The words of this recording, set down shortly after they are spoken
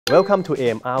Welcome to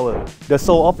AM Hour. The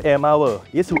soul of AM Hour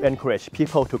is to encourage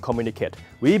people to communicate.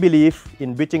 We believe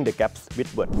in bridging the gaps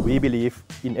with words. We believe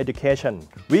in education.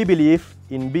 We believe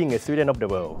in being a student of the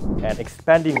world and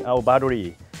expanding our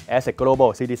boundary as a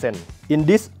global citizen. In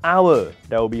this hour,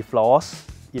 there will be flaws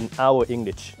in our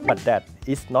English, but that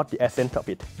is not the essence of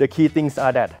it. The key things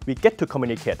are that we get to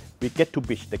communicate, we get to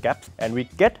bridge the gaps, and we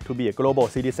get to be a global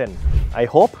citizen. I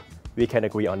hope we can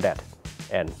agree on that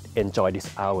and enjoy this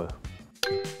hour.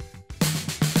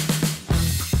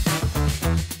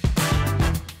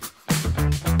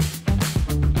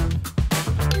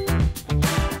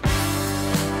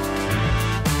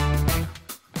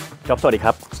 ครับสวัสดีค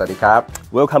รับ สวัสดีครับ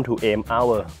Welcome to AM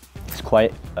Hour. It's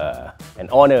quite an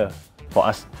honor for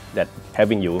us that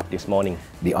having you this morning.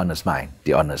 The honest mind.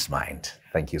 The honest mind.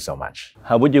 Thank you so much.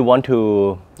 How would you want to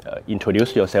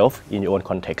introduce yourself in your own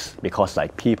context? Because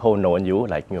like people know you,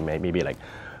 like you maybe like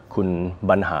คุณ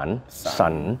บรรหารสั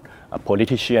น a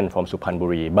politician from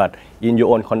Suphanburi, but in your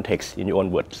own context, in your own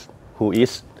words, who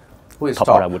is Top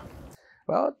Arawut?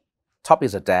 Well, Top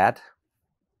is a dad.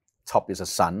 Top is a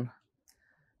son.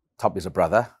 Top is a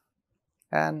brother.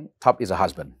 And Top is a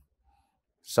husband.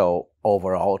 So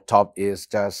overall, Top is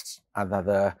just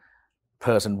another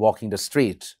person walking the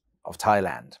street of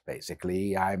Thailand.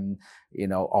 Basically, I'm,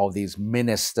 all these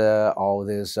minister, all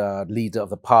this leader of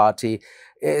the party.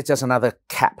 It's just another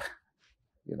cap,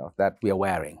 that we are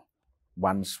wearing.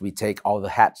 Once we take all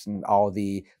the hats and all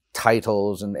the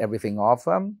titles and everything off,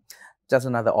 just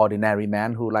another ordinary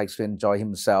man who likes to enjoy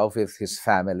himself with his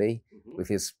family, with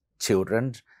his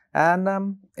children,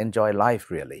 and enjoy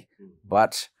life really.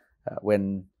 But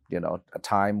when a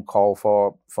time call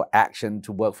for action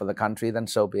to work for the country, then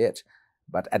so be it.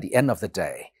 But at the end of the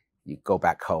day, you go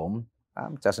back home,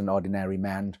 I'm just an ordinary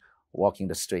man walking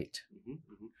the street.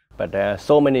 But there are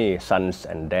so many sons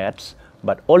and dads,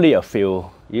 but only a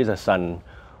few is a son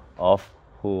of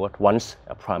who was once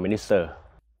a prime minister.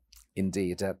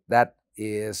 Indeed, that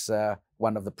is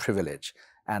one of the privilege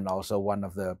and also one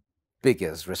of the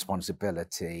biggest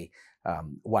responsibility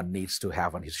one needs to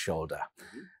have on his shoulder.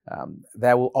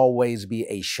 There will always be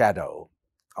a shadow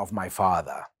of my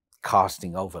father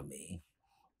casting over me.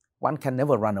 One can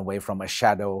never run away from a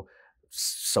shadow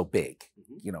so big.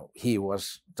 He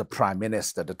was the prime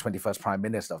minister, the 21st prime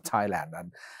minister of Thailand,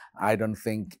 and I don't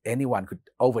think anyone could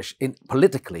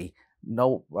politically.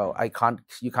 No, well,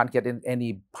 you can't get in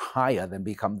any higher than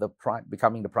becoming the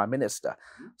prime minister.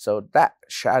 So that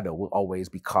shadow will always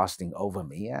be casting over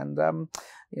me, and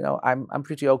I'm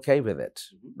pretty okay with it.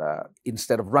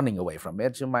 Instead of running away from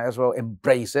it, you might as well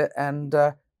embrace it and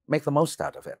make the most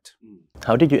out of it.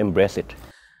 How did you embrace it?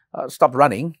 Stop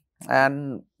running,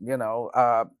 and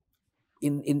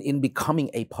in becoming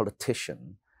a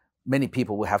politician. Many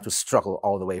people will have to struggle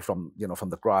all the way from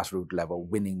the grassroots level,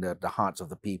 winning the hearts of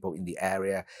the people in the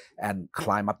area and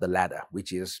climb up the ladder,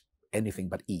 which is anything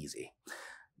but easy.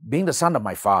 Being the son of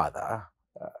my father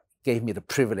gave me the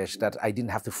privilege that I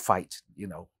didn't have to fight,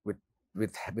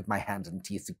 with my hands and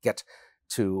teeth to get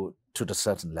to the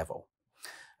certain level.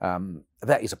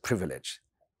 That is a privilege.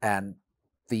 And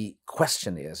the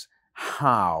question is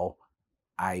how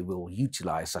I will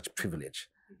utilize such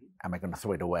privilege. Am I going to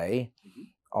throw it away?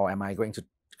 Or am I going to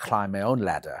climb my own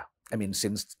ladder? I mean,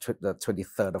 since the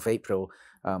 23rd of April,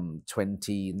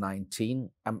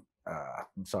 2019,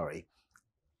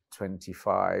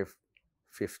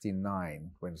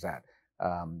 2559, when's that?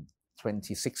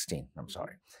 2016,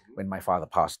 when my father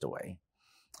passed away.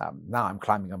 Now I'm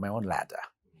climbing on my own ladder.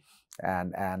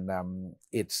 And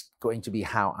it's going to be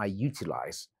how I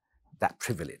utilize that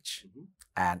privilege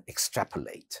and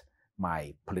extrapolate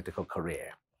my political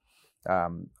career.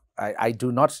 I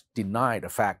do not deny the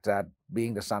fact that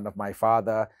being the son of my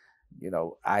father,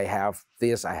 I have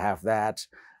this, I have that,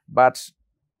 but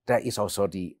there is also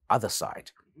the other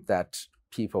side that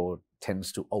people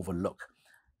tends to overlook.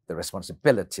 The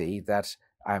responsibility that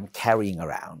I'm carrying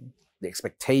around, the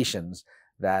expectations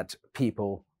that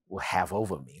people will have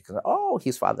over me. Oh,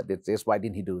 his father did this, why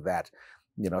didn't he do that?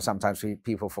 Sometimes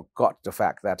people forgot the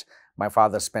fact that my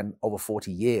father spent over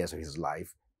 40 years of his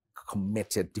life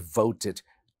committed, devoted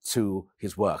to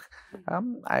his work.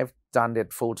 I've done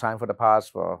it full time for the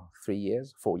past 4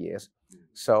 years.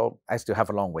 So I still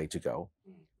have a long way to go.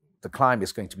 The climb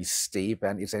is going to be steep,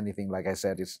 and it's anything, like I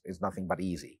said, it's nothing but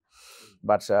easy.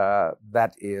 But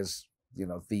that is,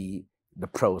 the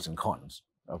pros and cons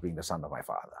of being the son of my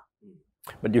father.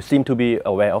 But you seem to be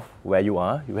aware of where you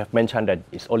are. You have mentioned that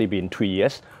it's only been 3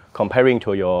 years, comparing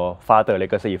to your father's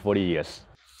legacy 40 years.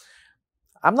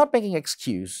 I'm not making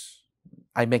excuse.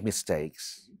 I make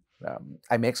mistakes.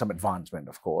 I make some advancement,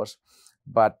 of course,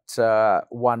 but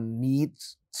one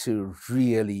needs to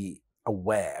really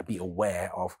be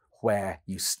aware of where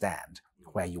you stand,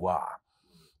 where you are.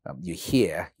 You're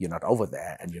here, you're not over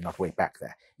there, and you're not way back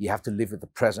there. You have to live with the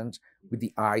present, with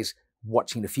the eyes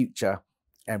watching the future,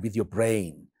 and with your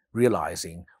brain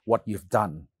realizing what you've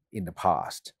done in the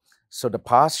past. So the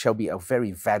past shall be a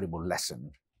very valuable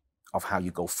lesson of how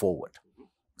you go forward.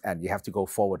 And you have to go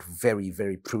forward very,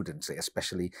 very prudently,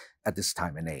 especially at this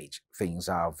time and age. Things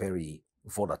are very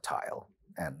volatile.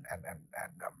 And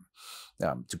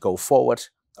to go forward,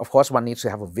 of course, one needs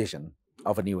to have a vision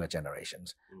of a newer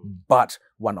generations, but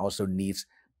one also needs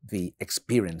the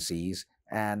experiences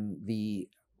and the,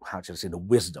 the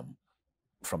wisdom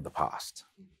from the past.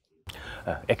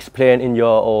 Explain in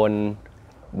your own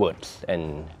words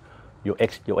and your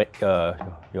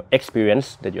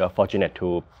experience that you are fortunate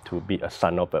to be a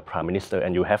son of a prime minister,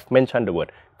 and you have mentioned the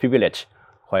word privilege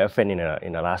quite often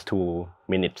in the last 2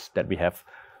 minutes that we have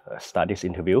started this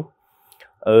interview.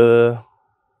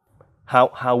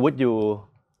 How would you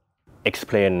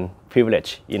explain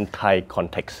privilege in Thai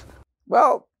context?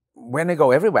 Well, when I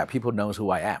go everywhere, people knows who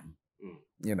I am.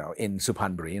 You know, in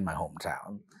Suphanburi, in my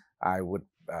hometown, I would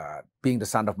being the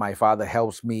son of my father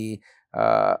helps me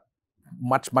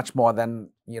much more than,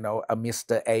 you know, a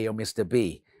Mr. A or Mr.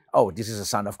 B. Oh, this is a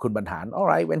son of Kun Banhan. All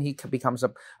right, when he becomes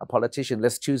a politician,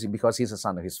 let's choose him because he's a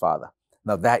son of his father.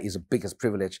 Now that is the biggest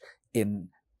privilege in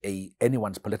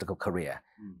anyone's political career.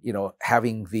 You know,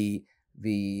 having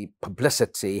the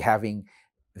publicity, having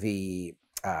the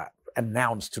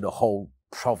announced to the whole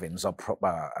province or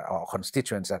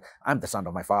constituents that I'm the son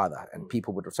of my father, and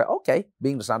people would say, okay,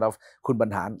 being the son of Kun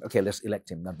Banhan, okay, let's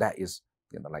elect him. Now that is,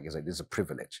 you know, like I said, is a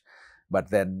privilege. But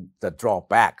then the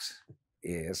drawbacks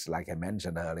is, like I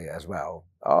mentioned earlier as well,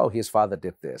 oh, his father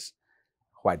did this.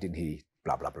 Why didn't he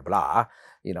blah, blah, blah, blah?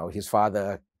 You know, his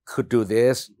father could do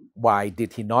this. Why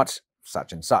did he not?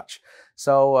 Such and such.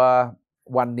 So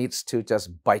one needs to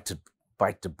just bite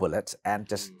the bullet and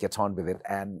just get on with it.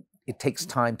 And it takes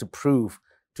time to prove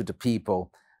to the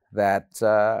people that,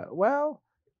 well,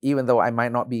 even though I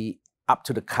might not be up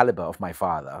to the caliber of my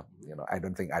father, you know, I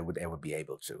don't think I would ever be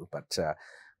able to, but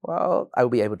well, I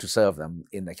will be able to serve them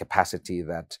in a capacity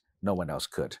that no one else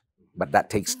could. But that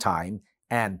takes time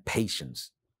and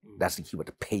patience. That's the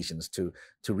keyword, patience to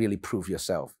really prove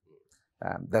yourself.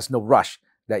 There's no rush.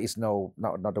 There is no,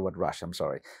 not the word rush, I'm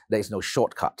sorry. There is no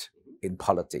shortcut in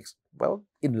politics. Well,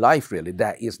 in life, really,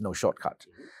 there is no shortcut.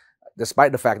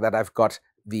 Despite the fact that I've got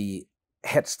the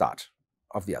head start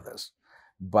of the others,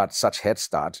 but such head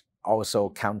start also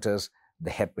counters the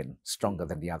headwind stronger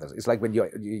than the others. It's like when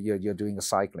you're doing a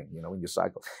cycling, you know, when you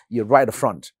cycle, you're right at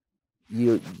front.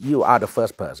 You are the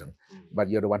first person, but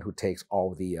you're the one who takes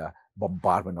all the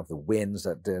bombardment of the winds,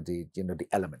 the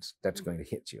elements that's going to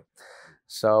hit you.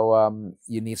 So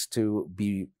you need to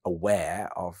be aware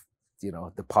of, you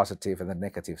know, the positive and the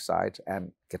negative side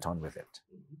and get on with it.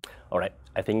 All right,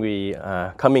 I think we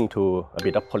are coming to a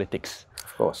bit of politics.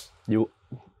 Of course.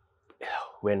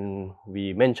 When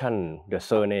we mention the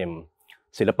surname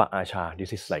Silapa Acha,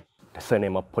 this is like the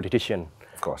surname of politician.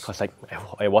 Of course. Because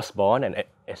I was born, and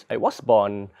I was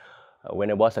born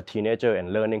when I was a teenager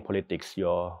and learning politics.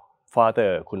 Your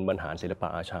father, Kun Banhan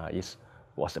Silapa Acha,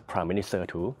 was a prime minister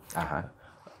too.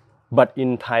 But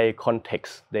in Thai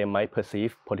context, they might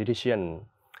perceive politician,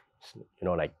 you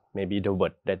know, like maybe the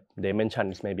word that they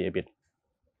mention is maybe a bit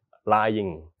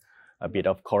lying, a bit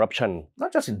of corruption.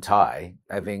 Not just in Thai.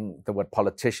 I think the word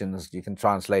politicians, you can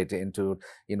translate it into,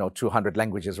 you know, 200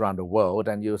 languages around the world,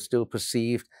 and you still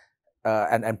perceive,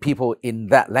 and people in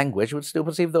that language would still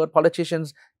perceive the word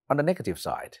politicians on the negative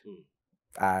side.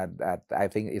 And I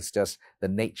think it's just the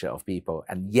nature of people,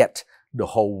 and yet the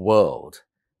whole world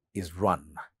is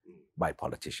run by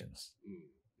politicians.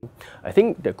 I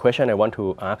think the question I want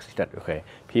to ask is that, okay,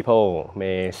 people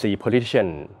may see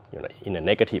politician, you know, in a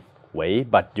negative way,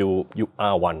 but you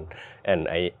are one, and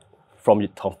from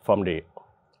the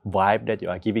vibe that you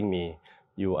are giving me,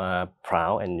 you are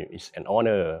proud, and it's an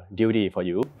honor, duty for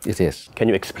you. It is. Can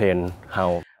you explain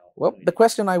how? Well, the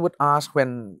question I would ask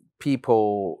when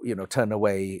people, you know, turn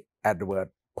away at the word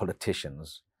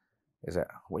politicians is that,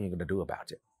 what are you going to do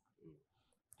about it?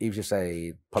 If you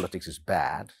say politics is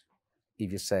bad,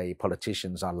 if you say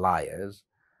politicians are liars,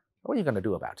 what are you going to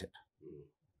do about it?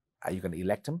 Are you going to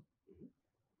elect him?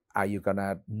 Are you going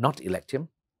to not elect him?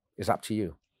 It's up to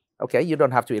you. Okay, you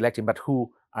don't have to elect him, but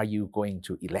who are you going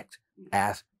to elect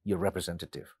as your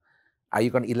representative? Are you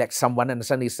going to elect someone and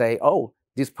suddenly say, oh,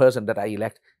 this person that I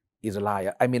elect is a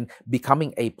liar? I mean,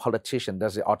 becoming a politician,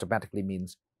 does it automatically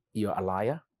means you're a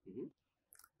liar?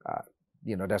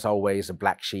 You know, there's always a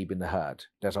black sheep in the herd.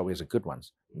 There's always a good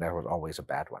ones. And there was always a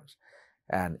bad ones.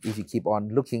 And if you keep on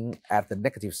looking at the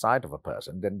negative side of a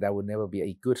person, then there will never be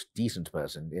a good, decent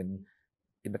person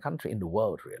in the country, in the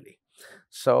world, really.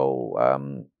 So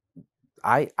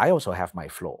I also have my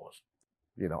flaws.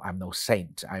 I'm no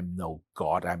saint. I'm no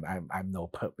God. I'm no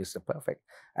Mr. Perfect.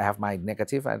 I have my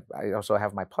negative, and I also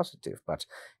have my positive. But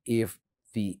if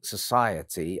the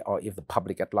society or if the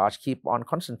public at large keep on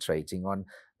concentrating on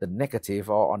the negative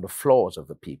or on the flaws of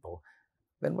the people,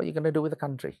 then what are you going to do with the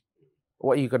country?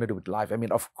 What are you going to do with life? I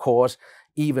mean, of course,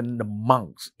 even the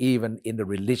monks, even in the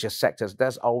religious sectors,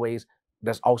 there's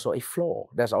also a flaw.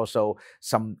 There's also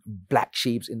some black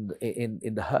sheep in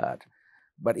the herd.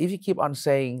 But if you keep on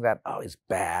saying that, oh, it's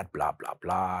bad, blah, blah,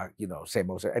 blah,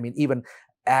 same old. I mean, even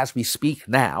as we speak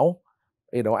now,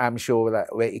 I'm sure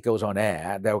that when it goes on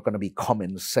air, there are going to be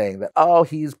comments saying that, oh,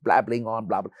 he's blabbling on,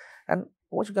 blah, blah. And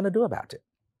what are you going to do about it?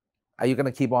 Are you going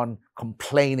to keep on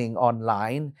complaining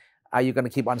online? Are you going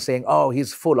to keep on saying, oh,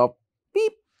 he's full of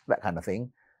beep, that kind of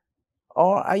thing?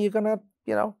 Or are you going to,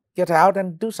 get out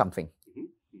and do something?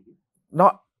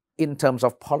 Not in terms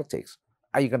of politics.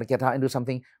 Are you going to get out and do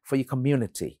something for your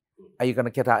community? Are you going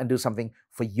to get out and do something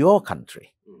for your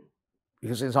country?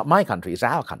 Because it's not my country, it's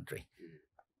our country.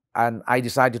 And I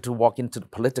decided to walk into the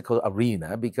political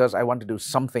arena because I want to do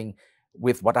something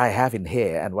with what I have in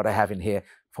here and what I have in here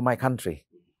for my country.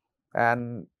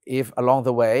 And if along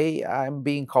the way I'm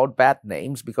being called bad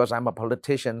names because I'm a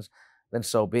politician, then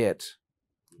so be it.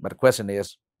 But the question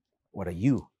is, what are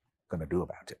you going to do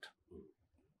about it?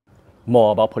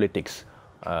 More about politics.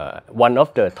 One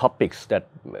of the topics that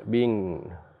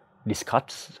being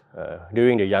discussed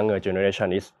during the younger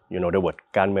generation is, the word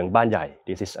การเมืองบ้านใหญ่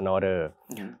This is another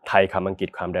Thai คำอังกฤษ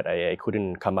คำ that I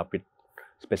couldn't come up with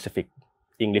specific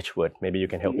English word. Maybe you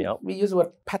can help me out. We use the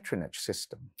word patronage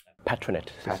system.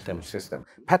 Patronage system.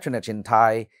 Patronage in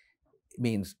Thai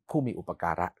means ผู้มีอุปก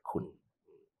าระคุณ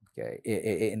Okay.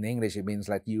 In English, it means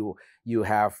like you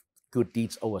have good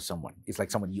deeds over someone. It's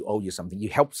like someone you owe you something. You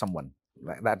help someone.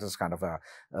 That is kind of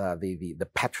the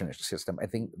patronage system. I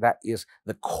think that is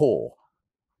the core.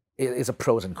 It is a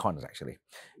pros and cons, actually.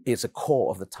 It's a core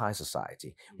of the Thai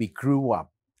society. We grew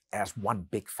up as one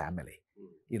big family.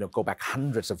 Go back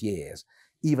hundreds of years.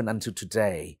 Even until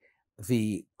today,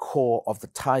 the core of the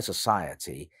Thai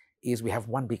society is we have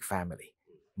one big family.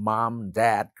 Mom,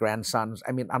 dad, grandsons.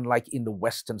 I mean, unlike in the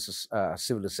Western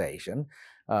civilization,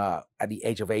 at the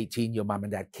age of 18, your mom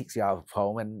and dad kicks you out of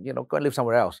home and, go and live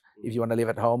somewhere else. If you want to live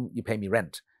at home, you pay me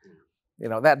rent.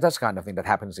 That's kind of thing that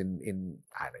happens in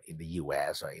the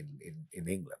US or in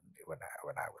England when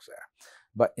I was there.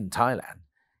 But in Thailand,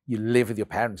 you live with your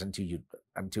parents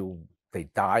until they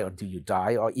die, until you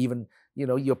die, or even,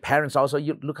 your parents also,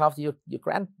 you look after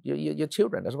your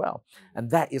children as well. And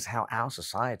that is how our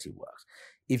society works.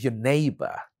 If your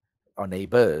neighbor or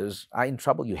neighbors are in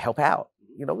trouble, you help out.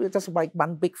 We're just like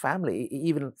one big family.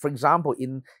 Even, for example,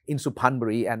 in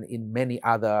Suphanburi and in many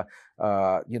other,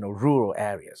 rural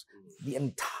areas, the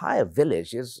entire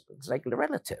village is like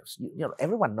relatives.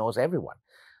 Everyone knows everyone.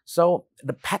 So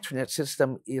the patronage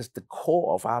system is the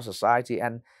core of our society,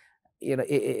 and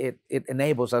it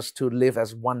enables us to live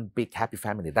as one big happy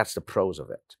family. That's the pros of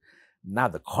it. Now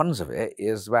the cons of it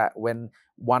is that when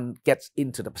one gets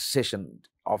into the position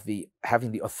of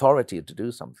having the authority to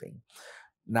do something,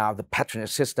 now the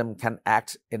patronage system can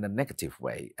act in a negative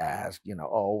way, as you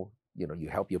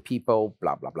help your people,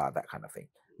 blah blah blah, that kind of thing.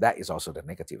 That is also the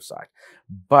negative side.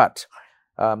 But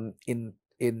in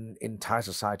Thai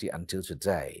society until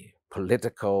today,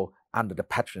 political under the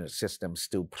patronage system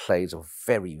still plays a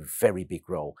very, very big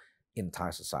role in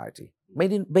Thai society.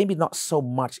 Maybe not so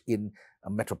much in a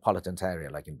metropolitan area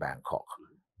like in Bangkok,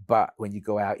 but when you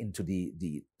go out into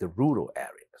the rural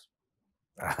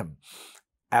areas,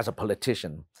 as a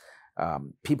politician,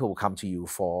 people will come to you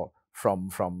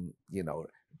from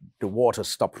the water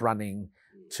stopped running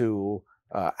to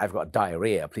I've got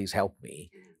diarrhea, please help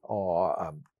me,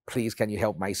 or please can you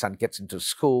help my son get into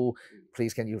school,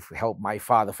 please can you help my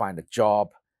father find a job,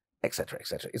 etc.,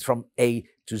 etc. It's from A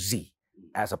to Z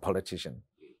as a politician.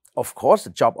 Of course, the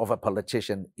job of a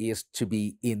politician is to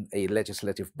be in a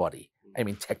legislative body. I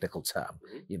mean, technical term.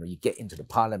 You get into the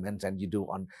parliament and you do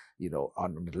on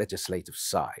the legislative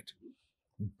side.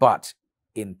 But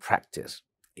in practice,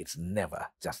 it's never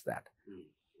just that.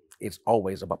 It's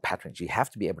always about patronage. You have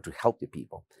to be able to help the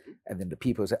people. And then the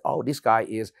people say, oh, this guy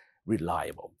is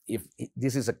reliable. If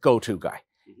this is a go-to guy.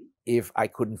 If I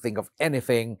couldn't think of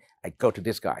anything, I go to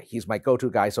this guy. He's my go-to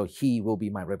guy, so he will be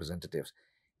my representative.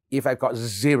 If I've got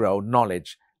zero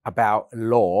knowledge about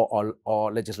law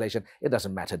or legislation, it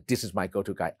doesn't matter. This is my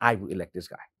go-to guy. I will elect this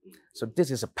guy. So this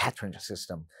is a patronage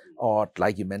system, or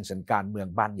like you mentioned, การเมือง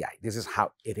บ้านใหญ่ This is how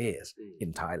it is in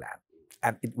Thailand,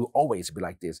 and it will always be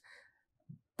like this.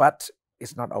 But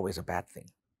it's not always a bad thing,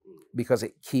 because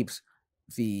it keeps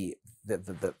the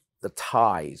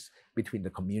ties between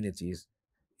the communities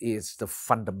is the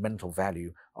fundamental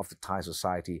value of the Thai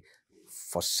society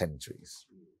for centuries.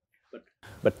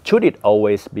 But should it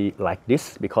always be like this?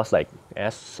 Because like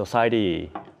as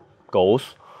society goes,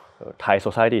 Thai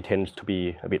society tends to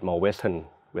be a bit more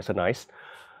westernized,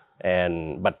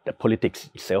 but the politics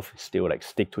itself still like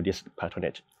stick to this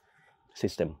patronage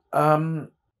system.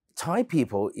 Thai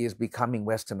people is becoming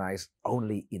westernized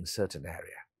only in certain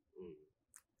area.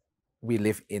 We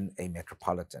live in a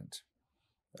metropolitan.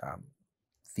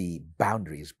 The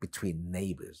boundaries between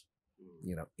neighbors,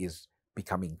 is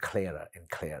becoming clearer and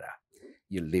clearer.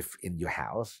 You live in your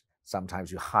house.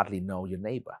 Sometimes you hardly know your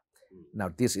neighbor. Now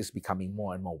this is becoming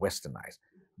more and more westernized,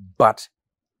 but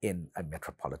in a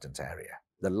metropolitan area.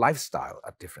 The lifestyle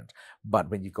are different. But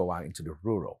when you go out into the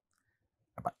rural,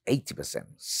 about 80%,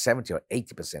 70 or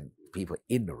 80% people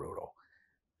in the rural,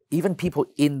 even people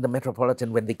in the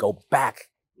metropolitan, when they go back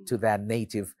to their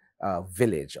native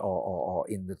village or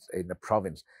in the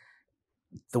province,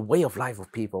 the way of life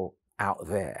of people out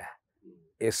there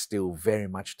is still very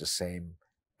much the same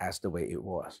as the way it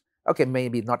was. Okay,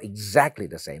 maybe not exactly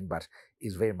the same, but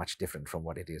is very much different from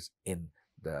what it is in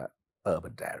the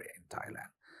urban area in Thailand.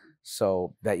 So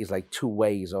there is like two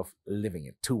ways of living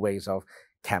it, two ways of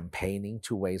campaigning,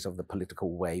 two ways of the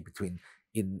political way between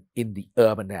in the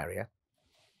urban area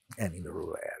and in the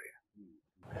rural area.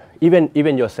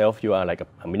 Even yourself, you are like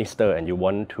a minister and you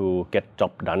want to get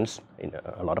job done in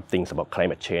a lot of things about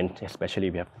climate change, especially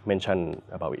we have mentioned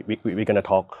about it. We're going to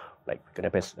talk, like we're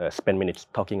going to spend minutes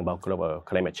talking about global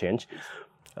climate change.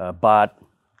 But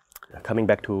coming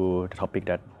back to the topic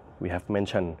that we have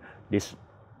mentioned, this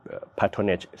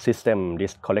patronage system,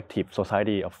 this collective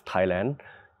society of Thailand,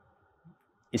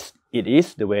 it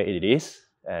is the way it is.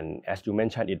 And as you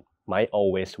mentioned, it might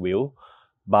always will.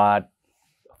 But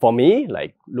for me,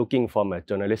 like looking from a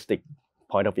journalistic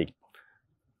point of view,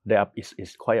 there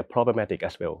is quite a problematic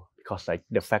as well, because like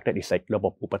the fact that it's like ระบ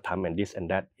บ อุปถัมภ์ and this and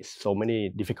that is so many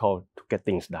difficult to get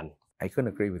things done. I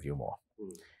couldn't agree with you more.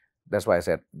 That's why I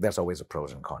said there's always a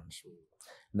pros and cons.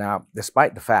 Now,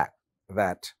 despite the fact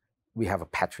that we have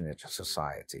a patronage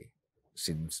society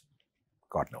since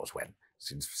God knows when,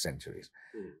 since centuries,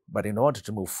 but in order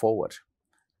to move forward,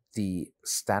 the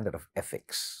standard of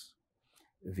ethics,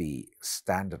 the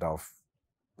standard of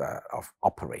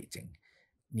operating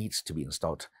needs to be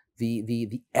installed.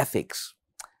 The ethics,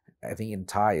 I think in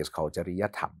Thai is called จริย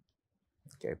ธรรม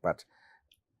okay, but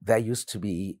there used to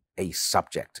be a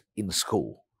subject in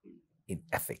school in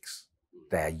ethics.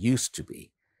 There used to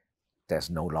be. There's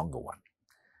no longer one.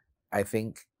 I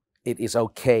think it is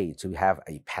okay to have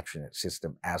a patronage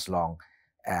system as long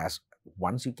as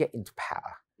once you get into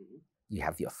power, you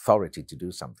have the authority to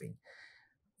do something.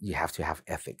 You have to have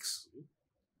ethics.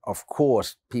 Of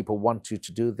course, people want you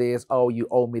to do this. Oh, you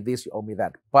owe me this, you owe me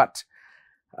that. But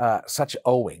such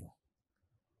owing,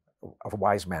 a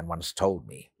wise man once told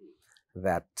me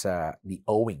that the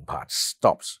owing part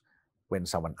stops when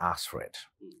someone asks for it.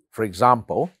 For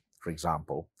example,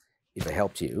 if I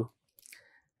helped you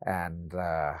and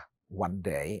one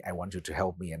day I want you to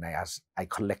help me and I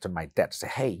collect on my debt, say,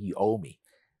 hey, you owe me.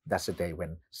 That's the day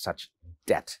when such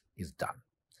debt is done.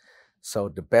 So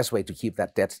the best way to keep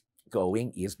that debt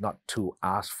going is not to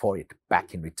ask for it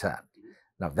back in return.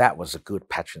 Now that was a good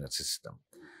patronage system.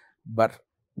 But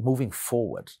moving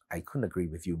forward, I couldn't agree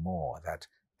with you more that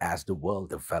as the world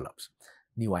develops,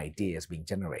 new ideas being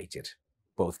generated,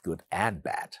 both good and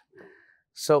bad.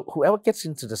 So whoever gets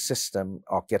into the system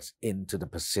or gets into the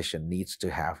position needs to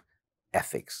have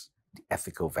ethics, the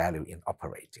ethical value in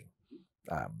operating,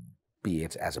 be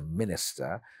it as a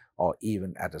minister or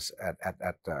even at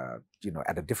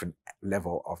a different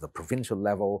level of the provincial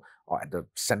level or at the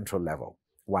central level.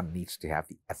 One needs to have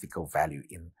the ethical value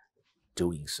in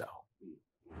doing so.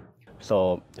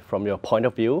 So from your point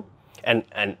of view, and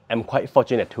I'm quite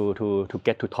fortunate to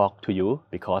get to talk to you,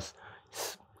 because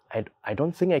I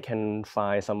don't think I can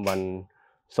find someone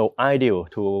so ideal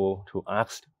to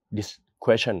ask this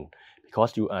question,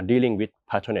 because you are dealing with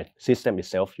patronage system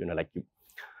itself, like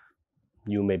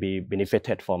you may be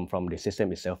benefited from the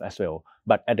system itself as well.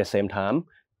 But at the same time,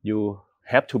 you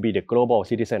have to be the global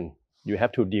citizen. You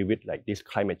have to deal with like this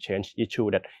climate change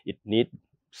issue that it needs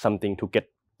something to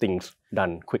get things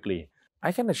done quickly.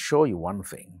 I can assure you one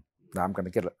thing. Now I'm going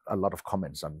to get a lot of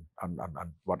comments on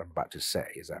what I'm about to say,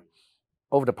 is that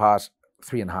over the past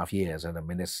 3.5 years as a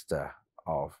Minister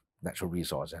of Natural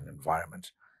Resource and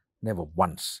Environment, never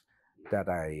once that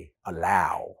I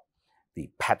allow the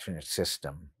patronage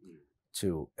system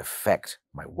to affect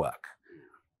my work.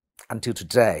 Until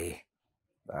today,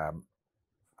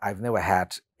 I've never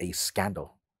had a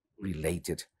scandal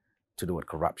related to do with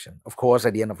corruption. Of course,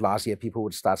 at the end of last year, people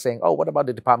would start saying, oh, what about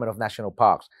the Department of National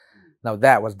Parks? Now,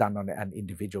 that was done on an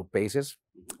individual basis.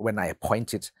 When I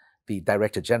appointed the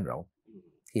Director General,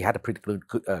 he had a pretty good,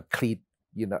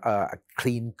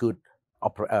 clean, good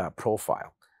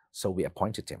profile. So we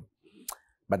appointed him.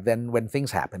 But then when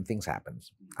things happen.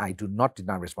 I do not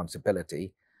deny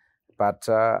responsibility, but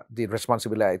the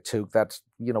responsibility I took that,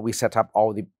 we set up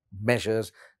all the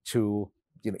measures to,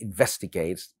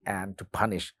 investigate and to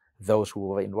punish those who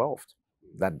were involved.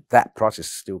 Then that process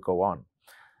still go on.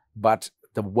 But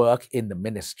the work in the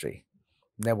ministry,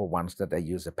 never once that I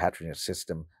use the patronage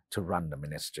system to run the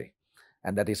ministry.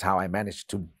 And that is how I managed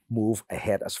to move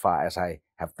ahead as far as I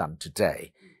have done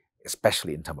today,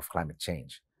 especially in terms of climate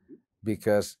change.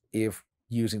 Because if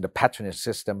using the patronage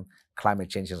system, climate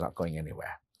change is not going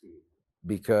anywhere.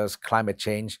 Because climate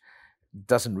change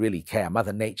doesn't really care.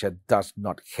 Mother Nature does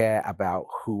not care about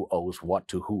who owes what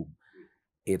to whom.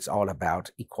 It's all about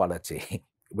equality.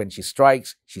 When she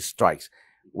strikes, she strikes.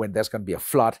 When there's going to be a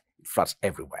flood, it floods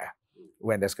everywhere.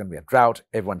 When there's going to be a drought,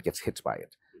 everyone gets hit by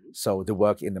it. So the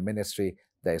work in the ministry,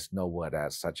 there's no word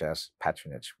such as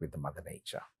patronage with the Mother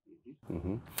Nature.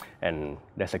 Mm-hmm. And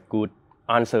that's a good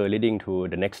answer leading to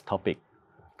the next topic,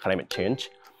 climate change.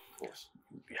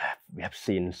 We have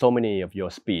seen so many of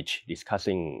your speech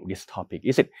discussing this topic.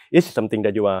 Is it something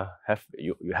that you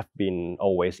have been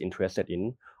always interested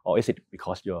in, or is it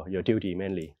because your duty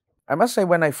mainly? I must say,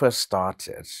 when I first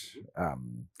started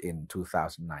in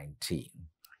 2019,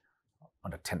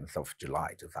 on the 10th of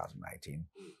July 2019,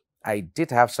 I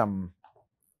did have some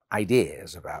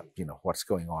ideas about what's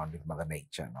going on with Mother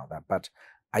Nature and all that, but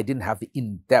I didn't have the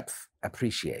in-depth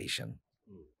appreciation.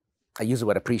 I use the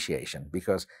word appreciation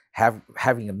because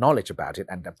having a knowledge about it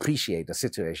and appreciate the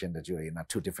situation that you're in are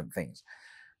two different things.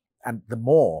 And the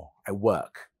more I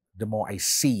work, the more I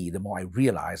see, the more I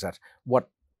realize that what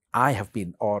I have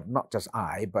been, or not just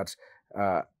I, but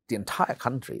the entire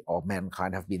country or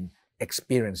mankind have been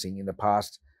experiencing in the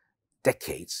past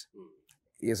decades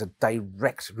is a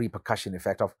direct repercussion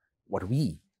effect of what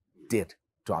we did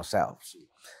to ourselves.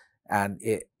 And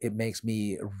it makes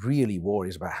me really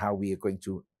worried about how we are going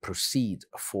to proceed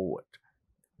forward.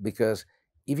 Because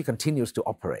if he continues to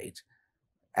operate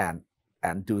and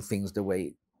do things the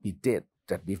way we did,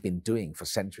 that we've been doing for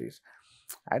centuries,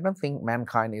 I don't think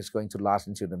mankind is going to last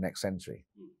until the next century,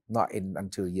 not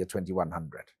until year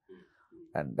 2100.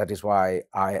 And that is why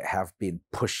I have been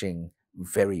pushing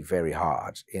very, very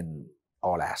hard in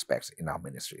all aspects in our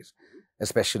ministries.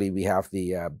 Especially we have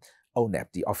the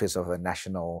ONEP, the Office of the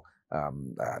National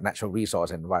Natural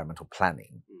Resource and Environmental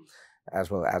Planning,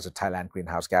 as well as the Thailand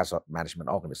Greenhouse Gas Management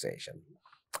Organization.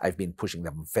 I've been pushing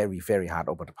them very, very hard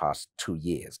over the past 2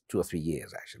 or 3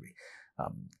 years actually,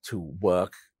 to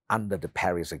work under the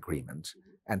Paris Agreement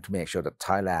and to make sure that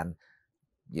Thailand,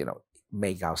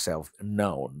 make ourselves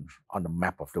known on the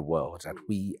map of the world, that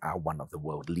we are one of the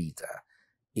world leader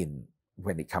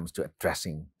when it comes to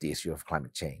addressing the issue of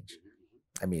climate change.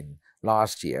 I mean,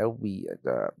 last year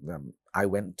I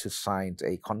went to sign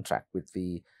a contract with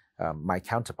my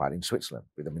counterpart in Switzerland,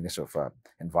 with the Minister of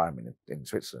Environment in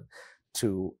Switzerland,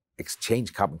 to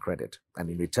exchange carbon credit, and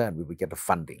in return we would get the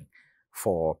funding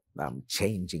for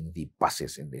changing the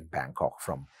buses in Bangkok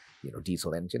from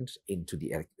diesel engines into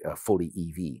the fully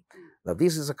EV. Now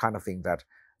this is the kind of thing that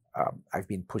I've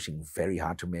been pushing very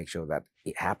hard to make sure that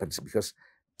it happens, because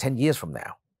 10 years from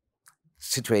now,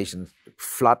 situations,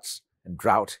 floods and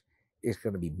drought is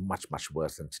going to be much, much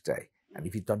worse than today. And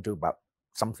if you don't do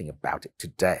something about it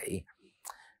today,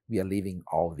 we are leaving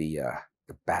all the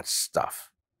bad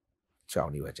stuff to our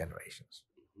newer generations.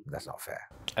 That's not fair.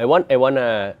 I want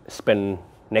to spend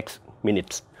next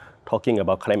minutes talking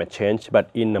about climate change, but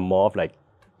in a more of like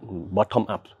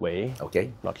bottom-up way.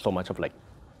 Okay. Not so much of like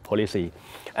policy.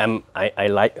 I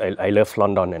love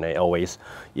London, and I always,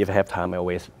 if I have time, I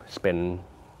always spend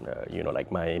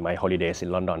like my holidays in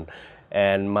London.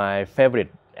 And my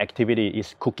favorite activity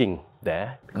is cooking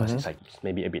there, because it's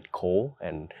maybe a bit cold,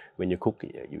 and when you cook,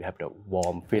 you have the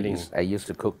warm feeling. I used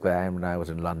to cook there when I was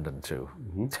in London too.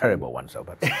 Terrible one, so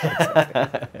but.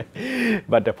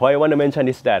 But the point I want to mention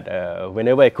is that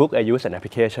whenever I cook, I use an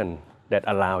application that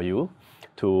allow you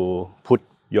to put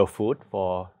your food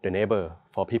for the neighbor,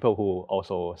 for people who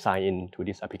also sign in to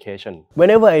this application.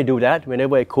 Whenever I do that,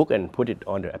 whenever I cook and put it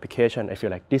on the application, I feel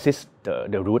like this is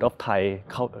the root of Thai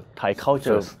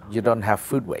culture. So you don't have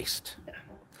food waste.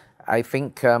 I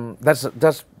think that's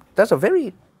a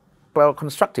very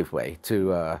constructive way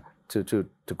to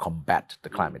combat the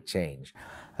climate change.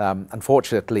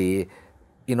 Unfortunately,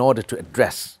 in order to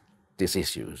address these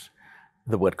issues,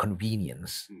 the word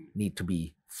convenience need to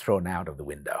be thrown out of the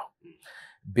window,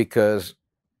 because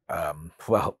I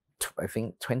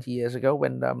think 20 years ago,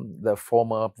 when the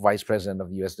former Vice President of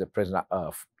the U.S.,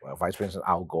 Vice President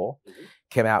Al Gore,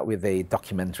 came out with a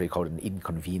documentary called An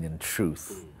Inconvenient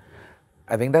Truth.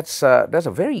 I think that's a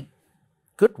very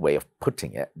good way of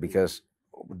putting it, because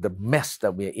the mess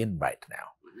that we're in right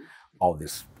now, all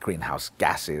these greenhouse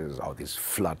gases, all these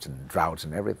floods and droughts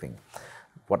and everything,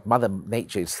 what Mother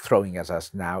Nature is throwing at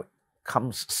us now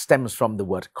stems from the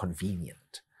word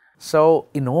convenient. So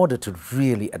in order to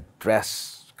really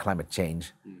address climate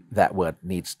change, that word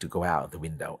needs to go out the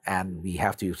window, and we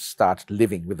have to start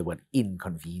living with the word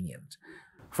inconvenient.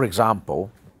 For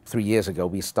example, 3 years ago,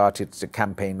 we started the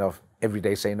campaign of Every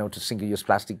Day Say No to Single-Use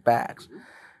Plastic Bags.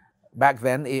 Back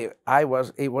then,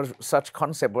 such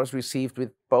concept was received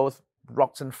with both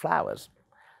rocks and flowers.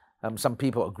 Some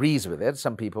people agrees with it.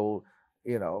 Some people,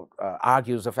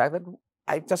 argues the fact that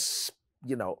I just,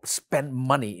 spend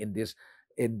money in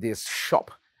this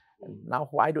shop. Now,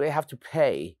 why do I have to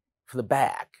pay for the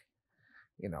bag?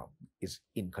 It's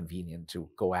inconvenient to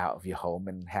go out of your home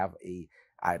and have a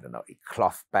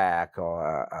cloth bag or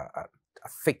a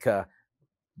thicker,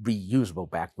 reusable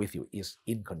bag with you. Is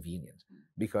inconvenient,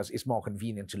 because it's more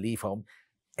convenient to leave home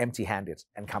empty-handed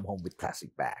and come home with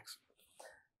plastic bags.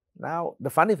 Now, the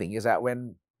funny thing is that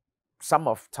when some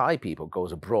of Thai people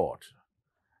goes abroad,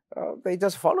 they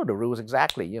just follow the rules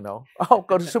exactly, Oh,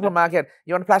 go to the supermarket.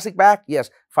 You want a plastic bag? Yes,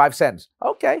 5 cents.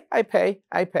 Okay, I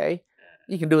pay.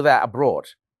 You can do that abroad.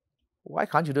 Why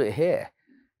can't you do it here?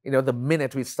 The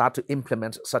minute we start to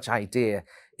implement such idea,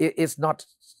 it's not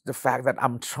the fact that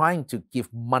I'm trying to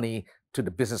give money to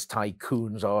the business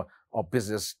tycoons or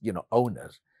business,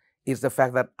 owners. It's the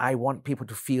fact that I want people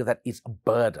to feel that it's a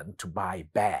burden to buy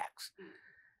bags.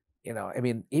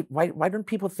 Why don't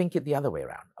people think it the other way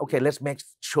around? Okay, let's make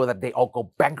sure that they all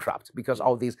go bankrupt, because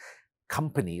all these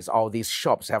companies, all these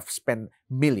shops have spent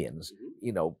millions,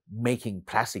 making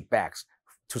plastic bags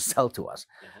to sell to us.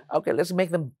 Okay, let's make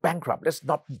them bankrupt. Let's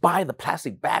not buy the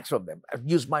plastic bags from them. I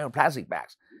use my own plastic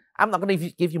bags. I'm not going to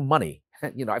give you money.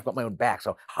 I've got my own bag,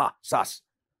 so sus.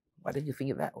 Why didn't you think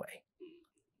it that way?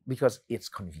 Because it's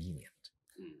convenient.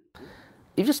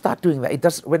 If you start doing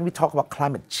that, when we talk about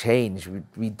climate change,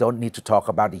 we don't need to talk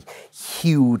about a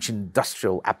huge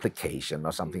industrial application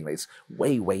or something that's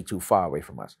way, way too far away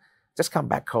from us. Just come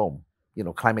back home.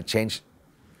 Climate change,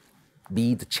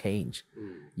 be the change.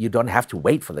 You don't have to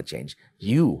wait for the change.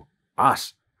 You,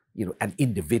 us, an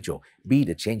individual, be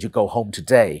the change. You go home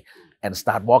today and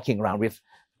start walking around with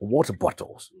water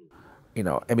bottles.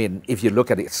 If you look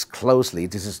at it closely,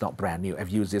 this is not brand new. I've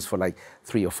used this for like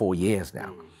 3 or 4 years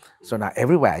now. So now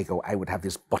everywhere I go, I would have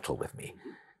this bottle with me.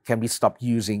 Can we stop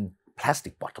using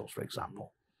plastic bottles, for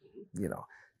example?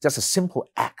 Just a simple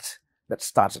act that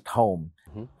starts at home.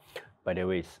 By the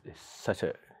way, it's such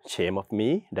a shame of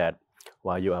me that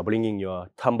while you are bringing your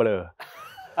tumbler,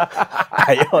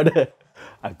 I order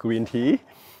a green tea.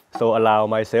 So allow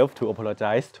myself to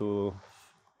apologize to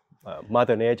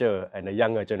Mother Nature and the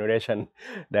younger generation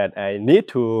that I need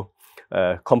to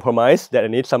compromise, that I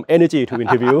need some energy to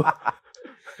interview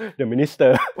the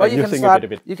minister. Well, you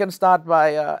can start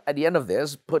by, at the end of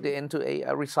this, put it into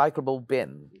a recyclable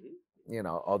bin,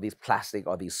 all these plastic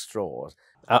or these straws.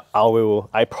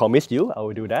 I promise you, I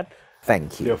will do that.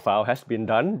 Thank you. Your file has been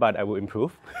done, but I will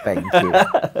improve. Thank you.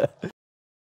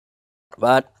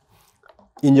 But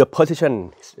in your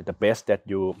position, it's the best that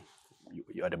you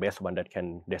are the best one that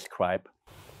can describe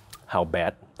how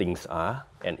bad things are.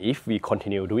 And if we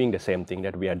continue doing the same thing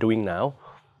that we are doing now,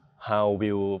 how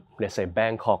will, let's say,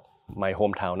 Bangkok, my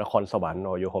hometown, Nakhon Sawan,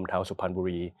 or your hometown,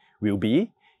 Suphanburi, will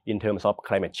be in terms of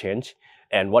climate change?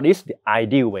 And what is the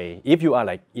ideal way?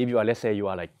 Let's say you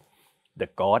are like the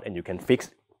God and you can fix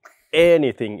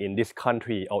anything in this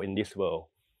country or in this world.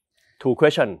 2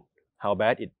 questions, how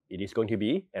bad it is going to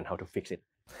be and how to fix it.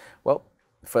 Well,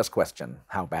 first question,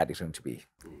 how bad it's going to be?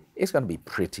 It's going to be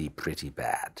pretty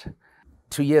bad.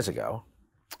 2 years ago,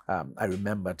 I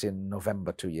remembered in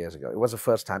November 2 years ago, it was the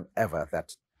first time ever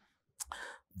that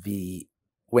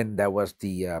when there was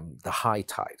the high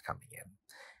tide coming in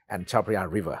and Chao Phraya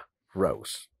River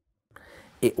rose,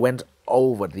 it went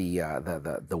over the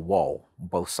wall,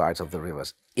 both sides of the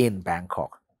rivers in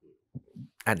Bangkok,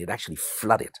 and it actually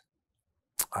flooded,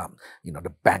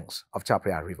 the banks of Chao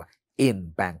Phraya River in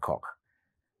Bangkok.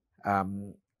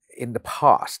 In the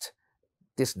past,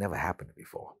 this never happened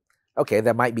before. Okay,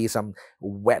 there might be some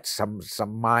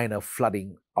some minor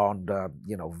flooding on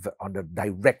the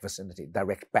direct vicinity,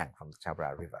 direct bank from the Chao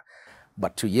Phraya River.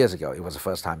 But 2 years ago, it was the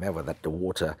first time ever that the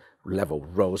water level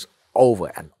rose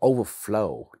over and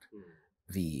overflowed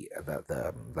the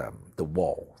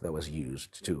wall that was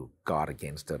used to guard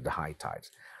against the high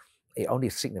tides. It only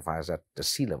signifies that the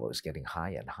sea level is getting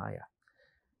higher and higher.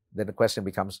 Then the question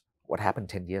becomes, what happened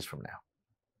 10 years from now?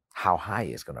 How high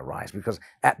is going to rise? Because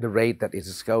at the rate that it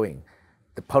is going,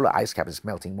 the polar ice cap is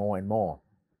melting more and more.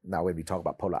 Now, when we talk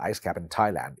about polar ice cap in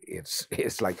Thailand,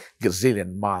 it's like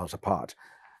gazillion miles apart.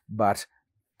 But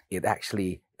it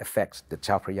actually affects the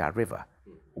Chao Phraya River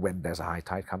when there's a high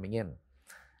tide coming in.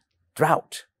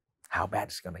 Drought, how bad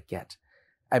it's going to get.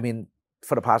 I mean,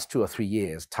 for the past 2 or 3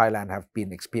 years, Thailand have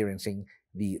been experiencing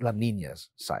the La Niñas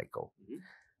cycle.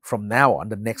 From now on,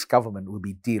 the next government will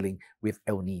be dealing with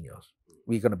El Niños.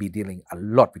 We're going to be dealing a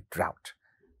lot with drought.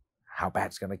 How bad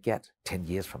it's going to get 10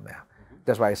 years from now.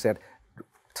 That's why I said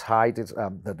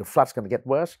the flood's going to get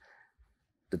worse,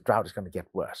 the drought is going to get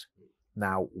worse.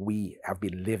 Now, we have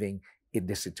been living in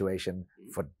this situation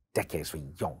for decades, for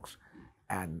yonks.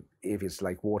 And if it's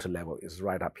like water level is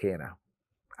right up here now,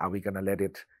 are we going to let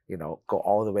it, go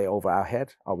all the way over our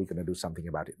head? Or are we going to do something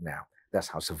about it now? That's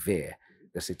how severe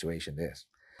the situation is.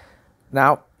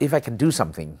 Now, if I can do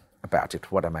something about it,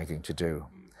 what am I going to do?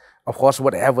 Of course,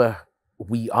 whatever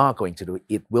we are going to do,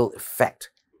 it will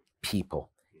affect people.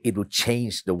 It will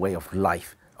change the way of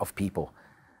life of people.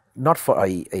 Not for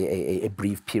a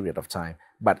brief period of time,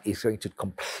 but it's going to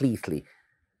completely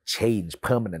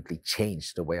permanently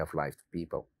change the way of life of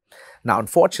people. Now,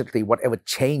 unfortunately, whatever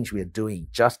change we are doing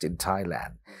just in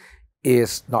Thailand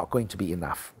is not going to be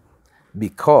enough,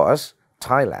 because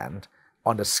Thailand,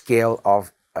 on the scale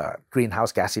of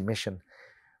greenhouse gas emission,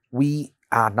 we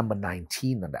are number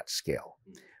 19 on that scale.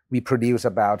 We produce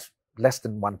about less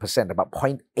than 1%, about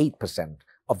 0.8%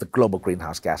 of the global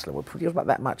greenhouse gas level. We produce about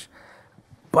that much.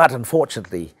 But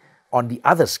unfortunately, on the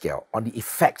other scale, on the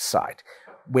effect side,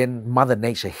 when Mother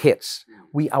Nature hits,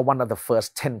 we are one of the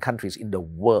first 10 countries in the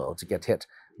world to get hit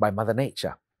by Mother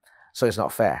Nature. So it's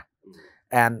not fair.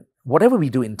 And whatever we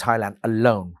do in Thailand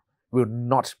alone will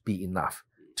not be enough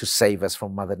to save us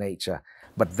from Mother Nature.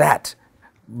 But that,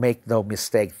 make no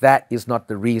mistake, that is not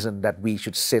the reason that we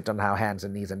should sit on our hands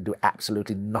and knees and do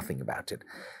absolutely nothing about it.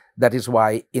 That is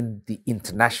why in the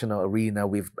international arena,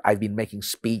 I've been making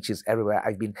speeches everywhere.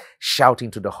 I've been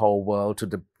shouting to the whole world, to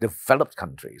the developed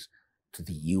countries, to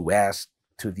the US,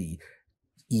 to the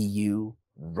EU,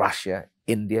 Russia,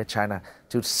 India, China,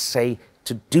 to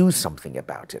do something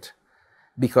about it.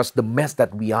 Because the mess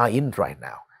that we are in right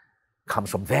now comes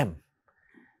from them.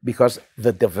 Because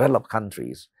the developed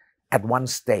countries, at one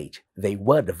stage, they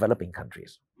were developing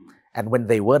countries. And when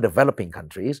they were developing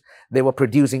countries, they were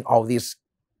producing all these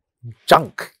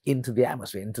junk into the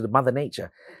atmosphere, into the Mother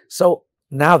Nature. So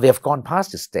now they've gone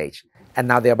past this stage, and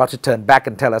now they're about to turn back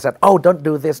and tell us that, oh, don't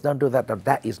do this, don't do that. No,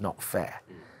 that is not fair.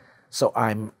 So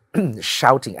I'm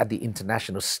shouting at the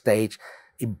international stage,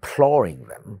 imploring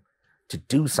them to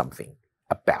do something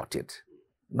about it.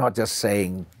 Not just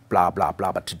saying blah, blah,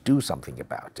 blah, but to do something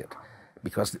about it.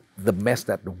 Because the mess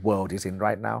that the world is in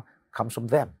right now comes from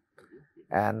them.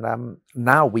 And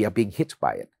now we are being hit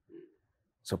by it.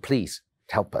 So please,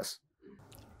 help us.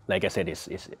 Like I said, it's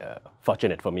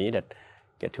fortunate for me that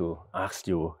get to ask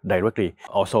you directly.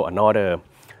 Also, another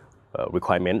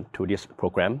requirement to this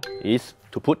program is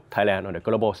to put Thailand on the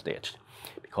global stage,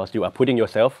 because you are putting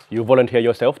yourself, you volunteer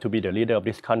yourself to be the leader of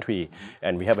this country,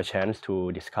 and we have a chance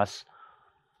to discuss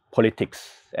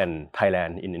politics and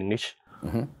Thailand in English.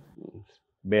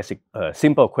 Basic,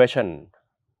 simple question.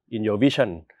 In your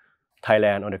vision,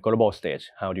 Thailand on the global stage,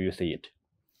 how do you see it?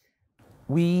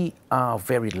 We are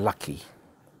very lucky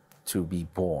to be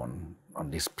born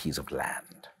on this piece of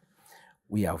land.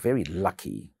 We are very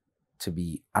lucky to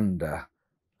be under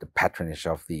the patronage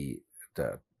of the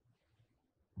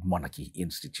monarchy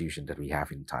institution that we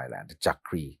have in Thailand, the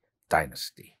Chakri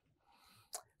dynasty.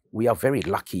 We are very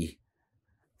lucky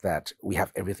that we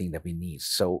have everything that we need.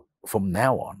 So from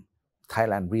now on,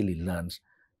 Thailand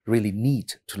really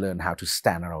need to learn how to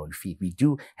stand on our own feet. We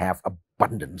do have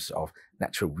abundance of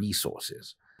natural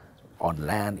resources on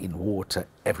land, in water,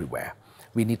 everywhere.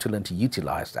 We need to learn to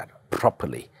utilize that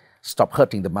properly. Stop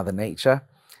hurting the Mother Nature,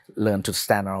 learn to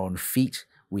stand on our own feet.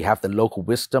 We have the local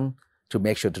wisdom to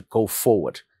make sure to go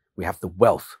forward. We have the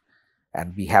wealth,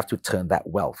 and we have to turn that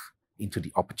wealth into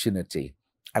the opportunity.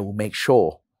 I will make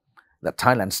sure that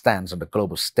Thailand stands on the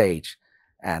global stage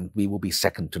and we will be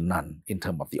second to none in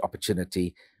terms of the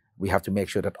opportunity. We have to make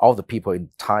sure that all the people in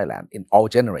Thailand, in all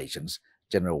generations,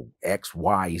 General X,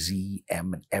 Y, Z,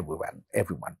 M, and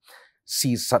everyone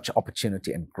sees such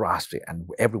opportunity and grasp it, and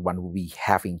everyone will be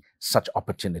having such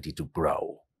opportunity to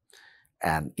grow.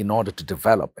 And in order to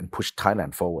develop and push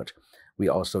Thailand forward, we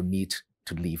also need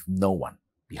to leave no one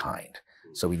behind.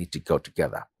 So we need to go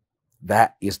together.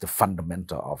 That is the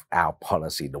fundamental of our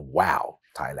policy. The WOW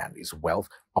Thailand is wealth,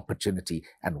 opportunity,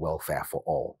 and welfare for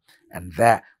all. And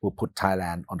that will put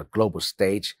Thailand on the global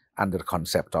stage under the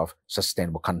concept of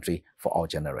sustainable country for all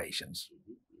generations.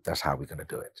 That's how we're going to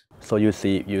do it. So you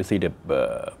see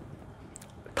the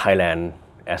Thailand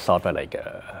as sort of like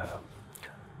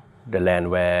the land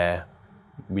where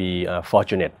we are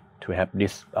fortunate to have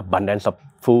this abundance of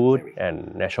food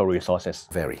and natural resources.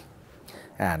 Very.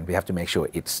 And we have to make sure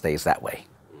it stays that way.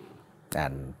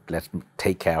 And let's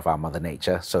take care of our mother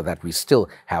nature so that we still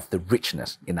have the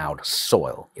richness in our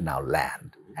soil, in our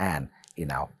land, and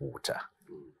in our water.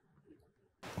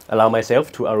 Allow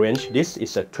myself to arrange this.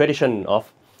 Is a tradition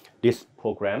of this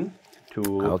program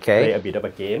to play a bit of a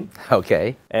game.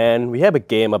 Okay. And we have a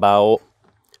game about,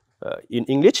 in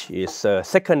English, is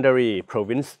secondary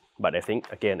province, but I think,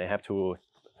 again, I have to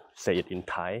say it in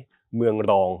Thai, เมือง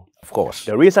รอง Of course.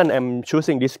 The reason I'm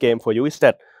choosing this game for you is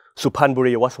that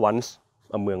Suphanburi was once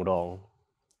a เมืองรอง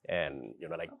and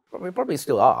like we probably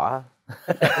still are.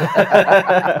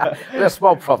 We're a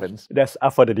small province. That's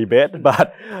up for the debate,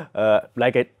 but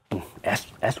like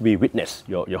as we witness,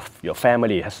 your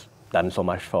family has done so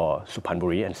much for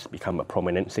Suphanburi and it's become a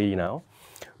prominent city now.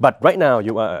 But right now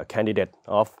you are a candidate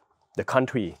of the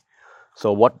country.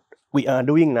 So what we are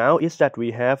doing now is that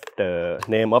we have the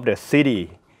name of the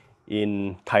city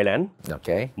in Thailand.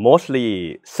 Okay.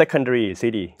 Mostly secondary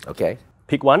city. Okay.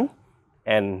 Pick one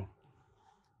and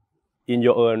in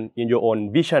your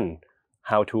own vision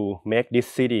how to make this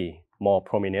city more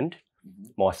prominent,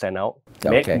 more stand out.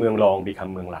 Make เมืองรอง become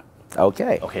เมืองหลัก.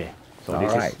 Okay. Okay. So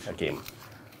this is a game.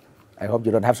 I hope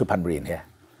you don't have Suphanburi in here.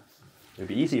 It'll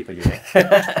be easy for you.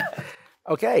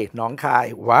 Okay, Nong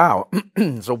Khai. Wow.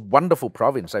 It's a wonderful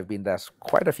province. I've been there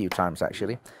quite a few times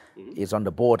actually. It's on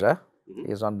the border.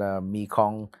 It's on the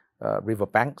Mekong river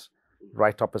banks,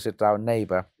 right opposite our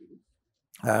neighbor.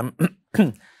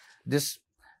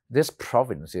 This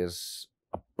province is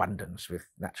abundant with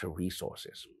natural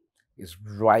resources. It's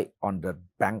right on the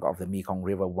bank of the Mekong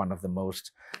River, one of the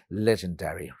most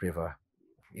legendary river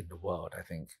in the world, I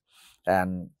think.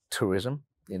 And tourism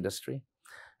industry.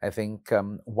 I think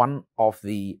one of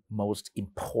the most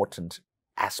important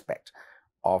aspect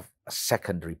of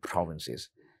secondary provinces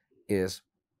is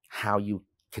how you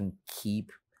can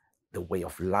keep the way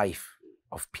of life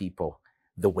of people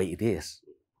the way it is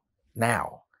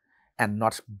now and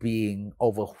not being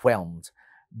overwhelmed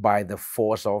by the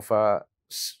force of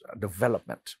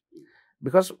development.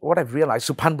 Because what I've realized,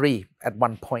 Suphanburi at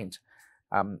one point,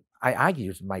 I argued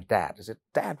with my dad. I said,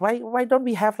 Dad, why don't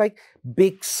we have like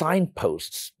big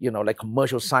signposts, like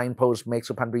commercial signposts, make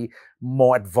Suphanburi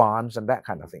more advanced and that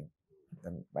kind of thing.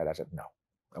 And my dad said, no,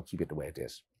 I'll keep it the way it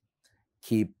is.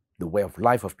 Keep the way of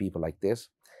life of people like this.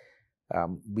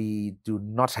 We do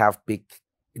not have big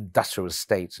industrial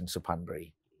estates in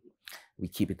Suphanburi. We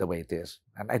keep it the way it is.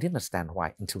 And I didn't understand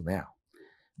why until now.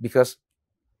 Because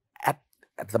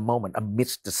at the moment,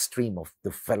 amidst the stream of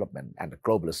development and the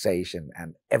globalization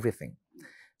and everything,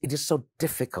 it is so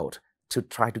difficult to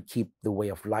try to keep the way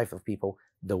of life of people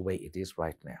the way it is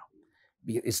right now.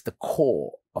 It's the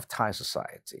core of Thai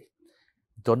society.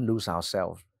 Don't lose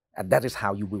ourselves. And that is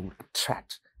how you will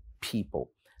attract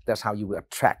people. That's how you will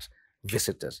attract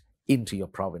visitors into your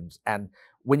province. And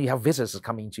when you have visitors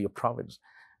coming into your province,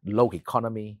 local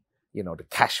economy, the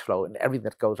cash flow and everything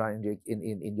that goes on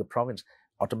in your province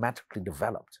automatically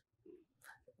developed.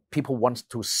 People want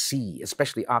to see,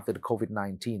 especially after the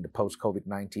COVID-19, the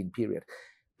post-COVID-19 period,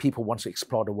 people want to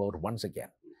explore the world once again.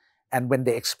 And when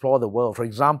they explore the world, for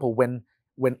example, when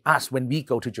we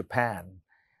go to Japan,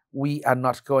 we are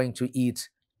not going to eat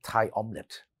Thai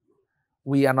omelette.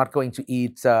 We are not going to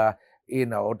eat,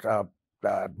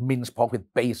 minced pork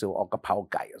with basil or kapao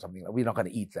gai or something. We're not going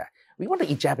to eat that. We want to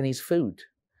eat Japanese food.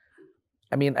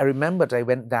 I mean, I remembered I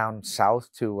went down south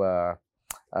to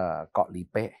Got Li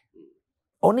Pe,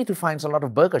 only to find a lot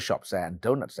of burger shops there and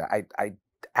donuts there. I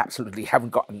absolutely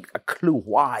haven't gotten a clue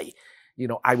why.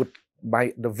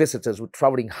 The visitors were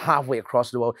traveling halfway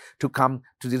across the world to come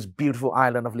to this beautiful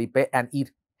island of Li Pe and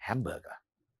eat hamburger.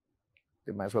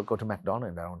 They might as well go to McDonald's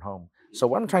in their own home. So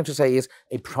what I'm trying to say is,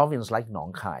 a province like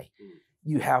Nong Khai,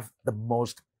 you have the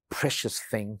most precious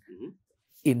thing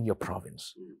in your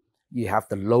province. You have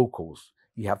the locals,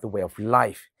 you have the way of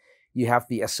life, You have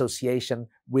the association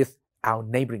with our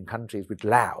neighboring countries, with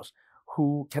Laos,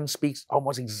 who can speak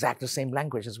almost exactly the same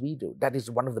language as we do. That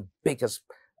is one of the biggest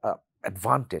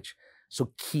advantage.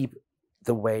 So keep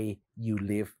the way you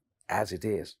live as it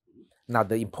is. Now,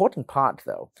 the important part,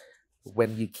 though,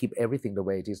 when you keep everything the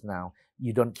way it is now,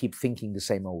 you don't keep thinking the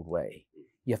same old way.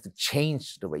 You have to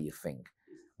change the way you think.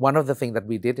 One of the things that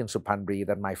we did in Suphanburi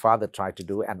that my father tried to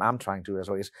do, and I'm trying to do as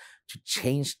well, is to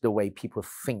change the way people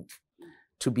think,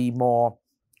 to be more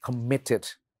committed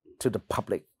to the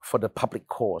public, for the public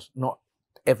cause, not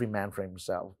every man for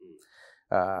himself.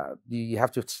 You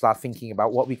have to start thinking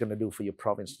about what we're going to do for your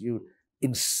province. You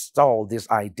install these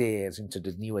ideas into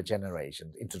the newer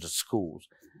generation, into the schools,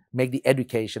 make the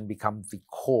education become the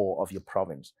core of your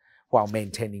province while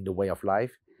maintaining the way of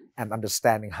life and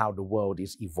understanding how the world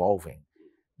is evolving.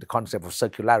 The concept of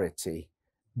circularity,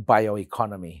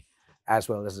 bioeconomy, as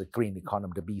well as the green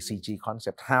economy, the BCG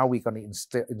concept, how we're going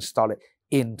to install it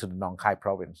into the Nong Khai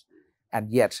province.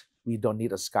 And yet, we don't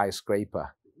need a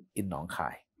skyscraper in Nong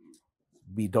Khai.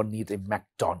 We don't need a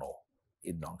McDonald's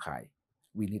in Nong Khai.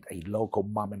 We need a local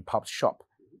mom and pop shop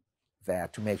there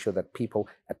to make sure that people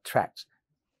attract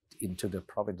into the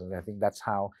province. And I think that's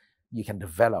how you can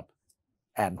develop,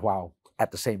 and while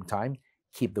at the same time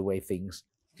keep the way things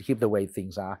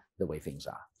are the way things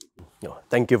are. Oh,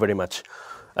 thank you very much.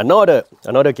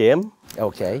 Another game.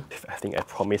 Okay. I think I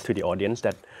promised to the audience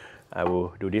that I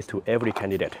will do this to every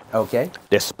candidate. Okay.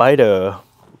 Despite the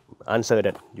answer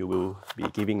that you will be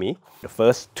giving me, the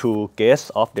first two guests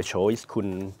of the show is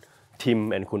Kun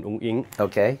Tim and Kun Ung Ing.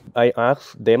 Okay. I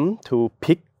asked them to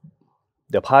pick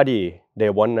the party they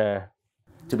want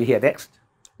to be here next.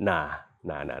 Nah,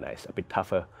 it's a bit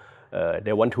tougher.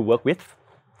 They want to work with,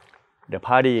 the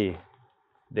party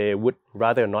they would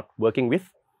rather not working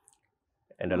with,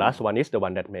 and the last one is the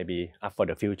one that may be up for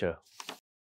the future.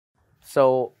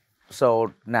 So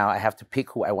now I have to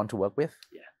pick who I want to work with?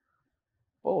 Yeah.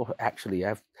 Oh, actually,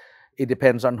 it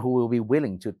depends on who will be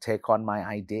willing to take on my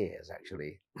ideas,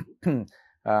 actually.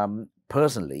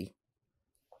 Personally,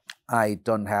 I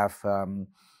don't have,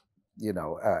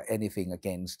 anything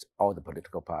against all the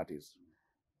political parties.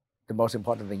 The most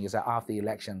important thing is that after the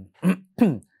election,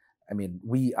 I mean,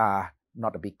 we are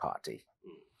not a big party.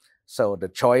 So the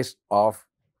choice of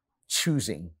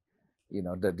choosing,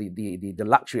 the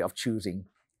luxury of choosing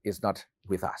is not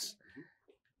with us.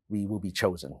 We will be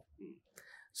chosen.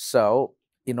 So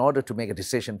in order to make a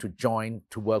decision to join,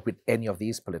 to work with any of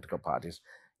these political parties,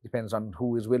 depends on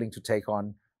who is willing to take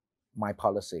on my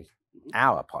policy,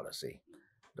 our policy,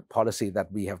 the policy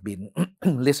that we have been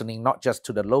listening not just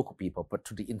to the local people, but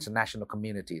to the international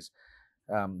communities.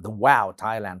 The WOW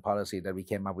Thailand policy that we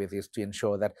came up with is to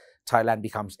ensure that Thailand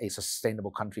becomes a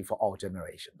sustainable country for all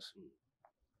generations.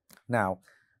 Now,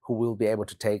 who will be able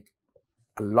to take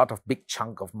a lot of big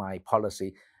chunk of my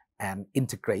policy and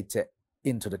integrate it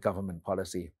into the government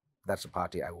policy, that's the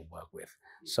party I will work with.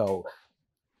 So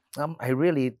I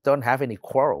really don't have any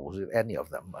quarrels with any of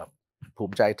them.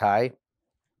 Phumchai Thai,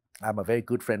 I'm a very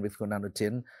good friend with Kun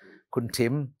Anutin. Kun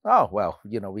Tim, oh, well,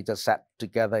 we just sat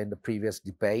together in the previous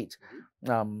debate.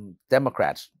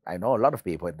 Democrats, I know a lot of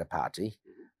people in the party.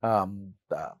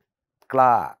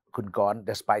 Kla, Kun Gon,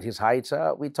 despite his height,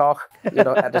 we talk,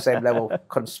 at the same level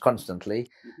constantly.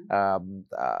 Rom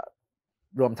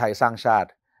Thai Sang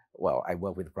Chat, well, I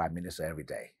work with the Prime Minister every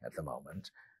day at the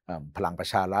moment. Palang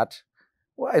Pacharat,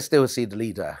 well, I still see the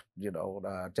leader,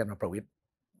 General Prawit,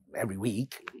 every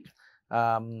week.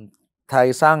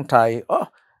 Thai Sang Thai,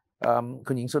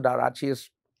 Kun Ying Sudarat, she is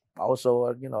also,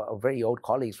 a very old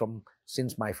colleague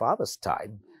since my father's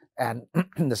time. And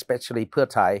especially Pheu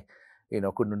Thai,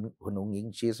 Kun Ung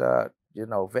Ying, she's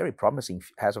very promising,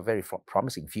 has a very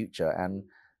promising future. And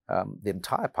the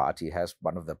entire party has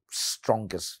one of the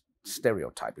strongest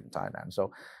stereotype in Thailand.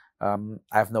 So I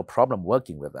have no problem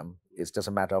working with them. It's just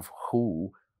a matter of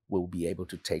who will be able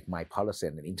to take my policy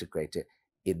and integrate it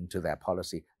into their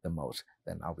policy the most,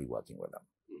 then I'll be working with them.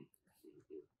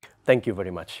 Thank you very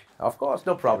much. Of course,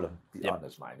 no problem. The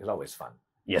honor's mine. It's always fun.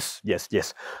 Yes. We've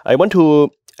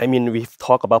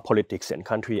talked about politics and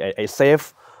country. I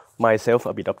save myself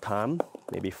a bit of time,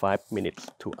 maybe 5 minutes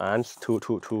to answer,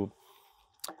 to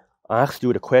ask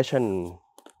you the question,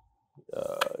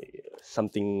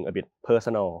 something a bit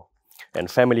personal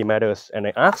and family matters. And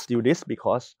I asked you this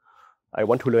because I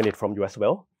want to learn it from you as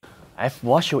well. I've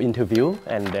watched your interview,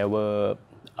 and there were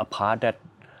a part that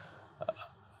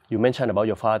you mentioned about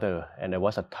your father, and there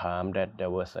was a time that there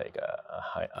was like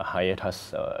a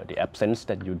hiatus, the absence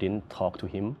that you didn't talk to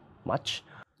him much.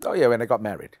 Oh yeah, when I got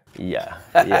married. Yeah.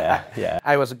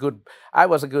 I was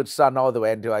a good son all the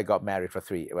way until I got married for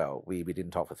we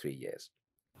didn't talk for 3 years.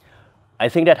 I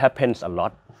think that happens a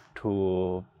lot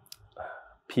to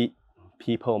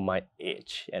people my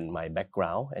age and my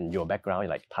background and your background,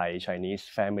 like Thai, Chinese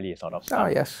family sort of stuff.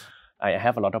 Oh, yes. I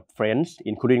have a lot of friends,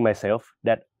 including myself,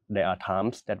 that there are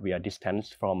times that we are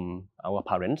distanced from our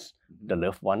parents, the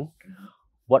loved one.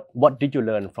 What did you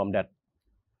learn from that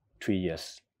 3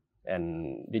 years?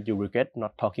 And did you regret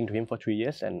not talking to him for 3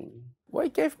 years? And well,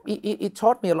 it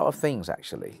taught me a lot of things,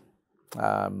 actually.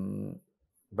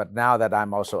 But now that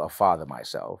I'm also a father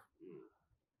myself,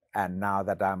 and now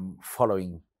that I'm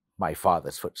following my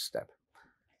father's footsteps,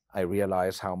 I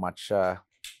realize how much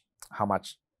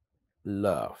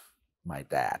love my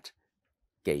dad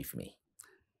gave me.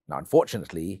 Now,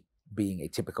 unfortunately, being a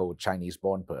typical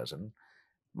Chinese-born person,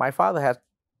 my father has,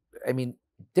 I mean,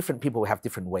 different people have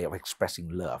different way of expressing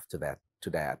love to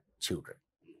their children.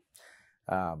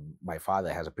 My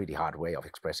father has a pretty hard way of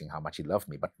expressing how much he loved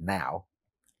me. But now,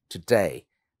 today,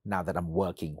 now that I'm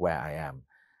working where I am,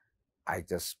 I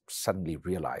just suddenly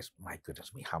realize, my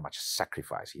goodness me, how much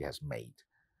sacrifice he has made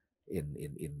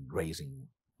in raising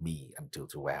me until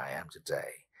to where I am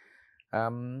today.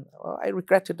 I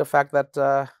regretted the fact that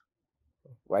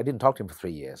I didn't talk to him for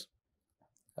 3 years.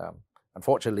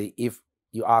 Unfortunately, if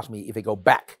you ask me if I go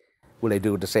back, will I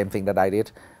do the same thing that I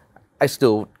did? I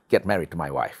still get married to my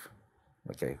wife.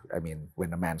 Okay, I mean,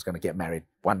 when a man's going to get married,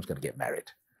 one's going to get married.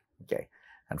 Okay,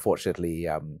 unfortunately,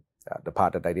 the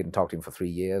part that I didn't talk to him for 3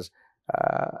 years,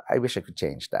 I wish I could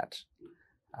change that.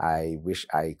 I wish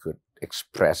I could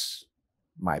express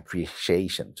my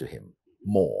appreciation to him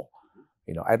more.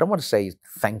 You know, I don't want to say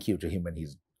thank you to him when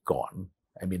he's gone.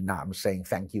 I mean, now I'm saying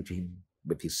thank you to him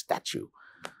with his statue.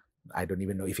 I don't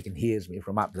even know if he can hear me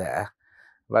from up there,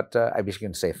 but I wish I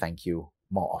could say thank you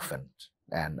more often.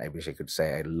 And I wish I could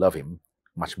say I love him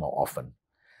much more often.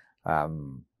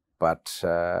 But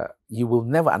you will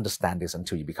never understand this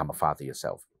until you become a father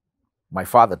yourself. My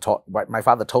father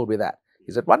told me that.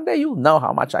 He said, one day you'll know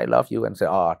how much I love you. And said,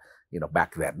 oh, you know,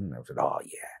 back then, I said, oh,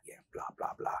 yeah, blah,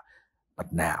 blah, blah.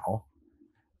 But now,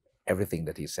 everything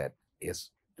that he said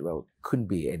is, well, couldn't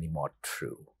be any more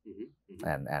true.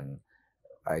 And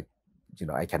I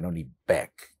can only beg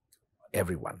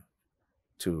everyone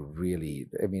to really,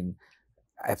 I mean,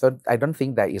 I don't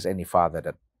think there is any father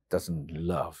that doesn't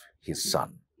love his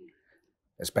son,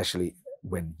 especially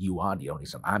when you are the only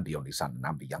son. I'm the only son and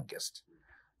I'm the youngest.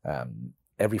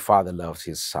 Every father loves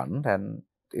his son, and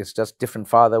it's just different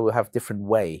father will have different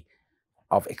way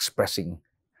of expressing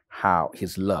how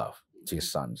his love to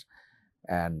his sons.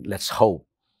 And let's hope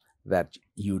that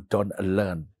you don't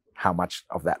learn how much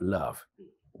of that love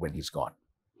when he's gone.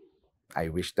 I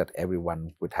wish that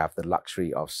everyone would have the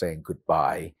luxury of saying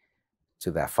goodbye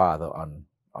to their father on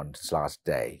his last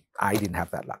day. I didn't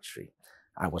have that luxury.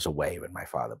 I was away when my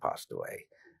father passed away.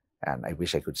 And I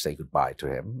wish I could say goodbye to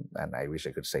him, and I wish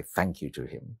I could say thank you to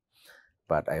him.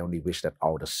 But I only wish that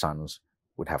all the sons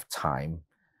would have time.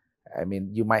 I mean,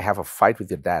 you might have a fight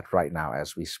with your dad right now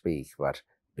as we speak, but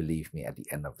believe me, at the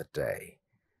end of the day,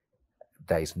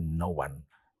 there is no one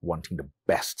wanting the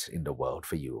best in the world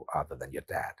for you other than your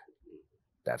dad.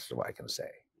 That's what I can say.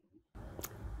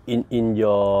 In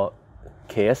your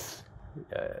case,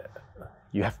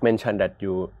 you have mentioned that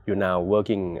you're now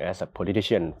working as a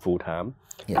politician full time.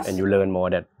 Yes. And you learn more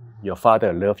that your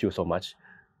father loved you so much.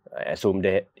 I assume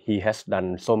that he has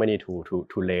done so many to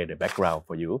lay the background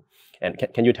for you. And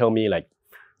can you tell me, like,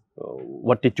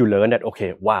 what did you learn that,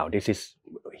 okay, wow,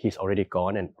 he's already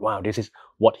gone, and wow, this is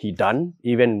what he done,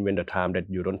 even when the time that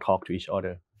you don't talk to each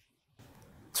other?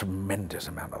 Tremendous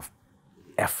amount of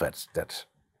efforts that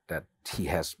he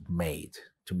has made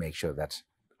to make sure that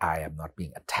I am not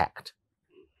being attacked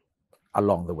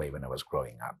along the way when I was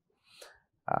growing up.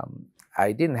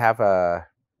 I didn't have a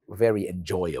very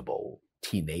enjoyable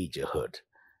teenagerhood.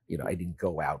 You know, I didn't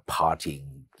go out partying,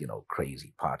 you know,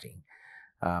 crazy partying.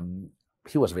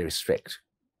 He was very strict.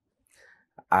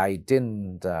 I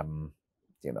didn't,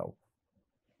 you know,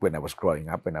 when I was growing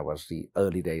up, when I was the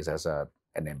early days as an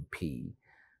MP,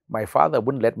 my father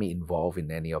wouldn't let me involve in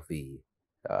any of the,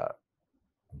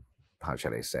 how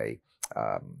shall I say,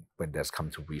 when there's come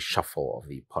to reshuffle of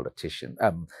the politician,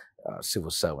 civil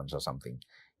servants or something.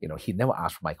 You know, he never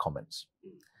asked for my comments.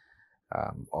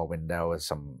 Or when there was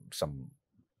some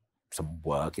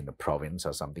work in the province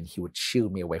or something, he would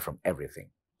shield me away from everything.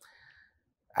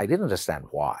 I didn't understand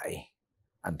why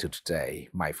until today.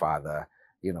 My father,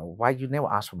 you know, why you never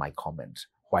ask for my comments?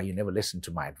 Why you never listen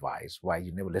to my advice? Why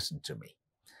you never listen to me?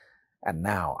 And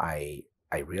now I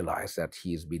realize that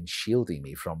he's been shielding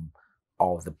me from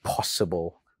all the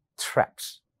possible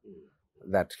traps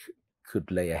that could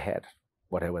lay ahead,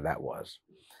 whatever that was.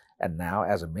 And now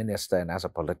as a minister and as a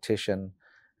politician,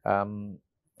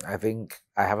 I think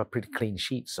I have a pretty clean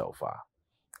sheet so far,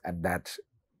 and that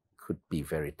could be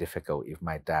very difficult if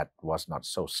my dad was not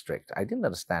so strict. I didn't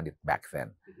understand it back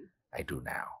then. I do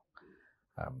now.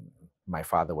 My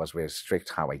father was very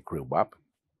strict how I grew up.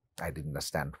 I didn't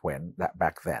understand when that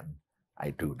back then.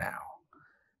 I do now.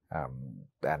 And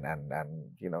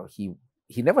you know,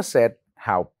 he never said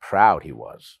how proud he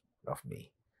was of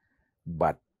me,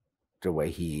 but the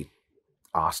way he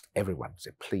asked everyone,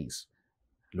 said, please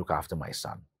look after my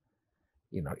son.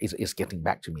 You know, it's getting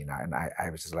back to me now. And I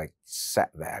was just like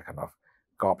sat there kind of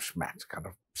gobsmacked, kind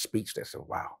of speechless. So,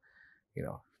 wow, you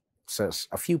know. So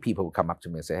a few people would come up to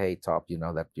me and say, hey, Top, you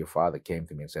know that your father came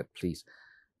to me and said, please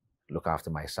look after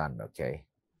my son, okay?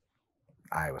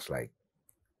 I was like,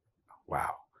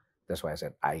 wow. That's why I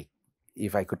said,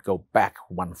 if I could go back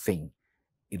one thing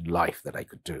in life that I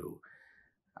could do,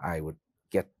 I would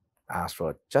ask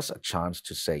for just a chance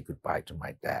to say goodbye to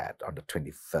my dad on the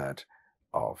 23rd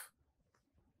of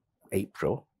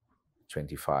April,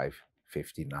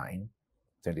 2559,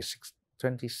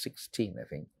 2016, I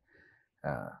think,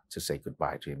 to say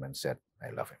goodbye to him and said, I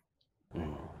love him.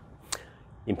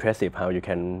 Impressive how you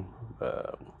can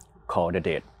call the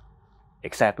date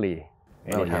exactly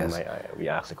anytime we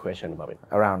ask a question about it.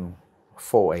 Around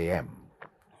 4 a.m.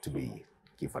 to be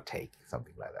give or take,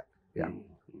 something like that. Yeah.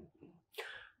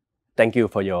 Thank you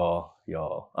for your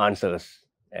answers.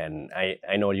 And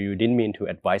I know you didn't mean to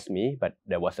advise me, but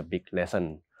there was a big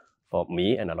lesson for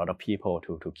me and a lot of people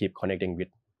to keep connecting with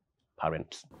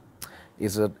parents.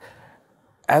 As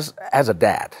a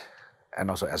dad and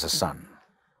also as a son,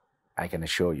 I can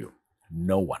assure you,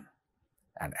 no one,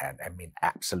 and I mean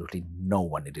absolutely no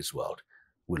one in this world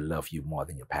will love you more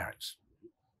than your parents.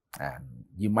 And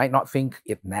you might not think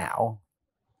it now,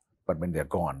 but when they're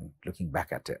gone, looking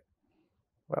back at it,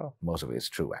 well, most of it is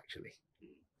true actually.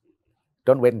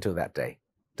 Don't wait until that day.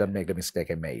 Don't make the mistake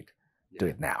I made. Do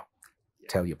it now.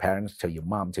 Tell your parents, tell your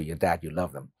mom, tell your dad you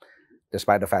love them.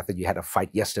 Despite the fact that you had a fight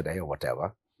yesterday or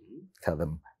whatever, tell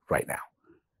them right now.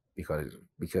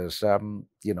 Because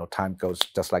you know, time goes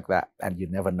just like that, and you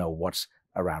never know what's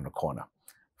around the corner.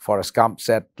 Forrest Gump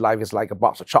said, life is like a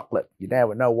box of chocolate. You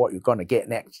never know what you're going to get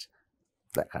next.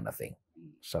 That kind of thing.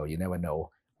 So you never know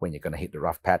when you're going to hit the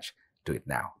rough patch. Do it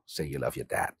now. Say you love your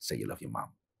dad. Say you love your mom.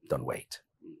 Don't wait.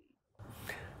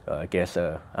 I guess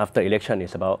after election,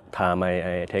 it's about time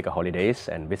I take a holidays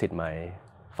and visit my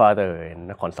father in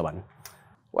Nakhon Sawan.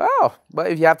 Well,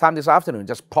 but if you have time this afternoon,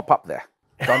 just pop up there.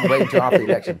 Don't wait until after the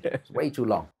election. It's way too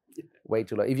long. Way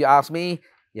too long. If you ask me,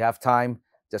 you have time,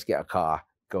 just get a car,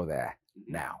 go there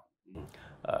now.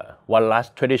 One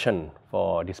last tradition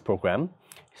for this program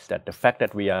is that the fact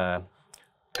that we are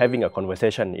having a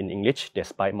conversation in English,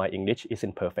 despite my English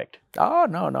isn't perfect. Oh,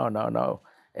 no.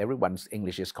 Everyone's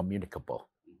English is communicable.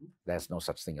 There's no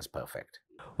such thing as perfect.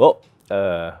 Well,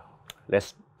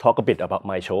 let's talk a bit about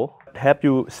my show. Have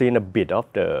you seen a bit of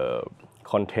the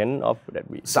content of that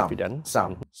we've done?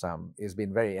 Some. It's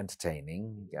been very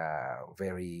entertaining,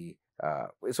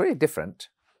 it's very different,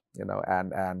 you know,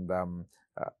 and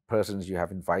persons you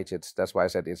have invited. That's why I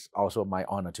said it's also my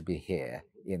honor to be here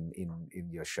in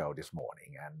your show this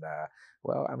morning. And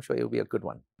well, I'm sure it'll be a good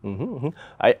one.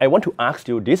 I want to ask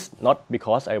you this, not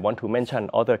because I want to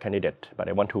mention other candidates, but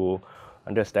I want to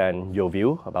understand your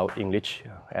view about English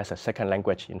as a second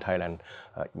language in Thailand.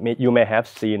 You may have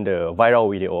seen the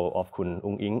viral video of Kun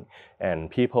Ung Ing, and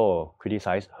people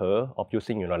criticize her of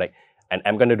using, you know, like, and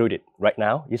I'm going to do it right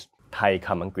now, is Thai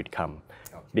kam Angkrit kam,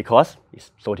 because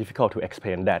it's so difficult to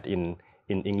explain that in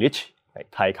English, like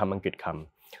Thai kam Angkrit kam.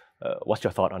 What's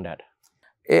your thought on that?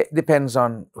 It depends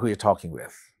on who you're talking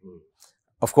with.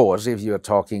 Of course, if you're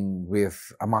talking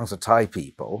with amongst the Thai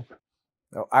people,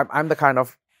 I'm the kind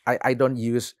of, I don't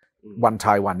use one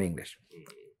Thai, one English.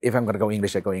 If I'm going to go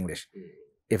English, I go English.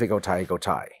 If I go Thai, I go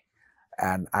Thai.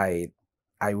 And I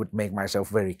would make myself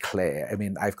very clear. I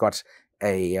mean, I've got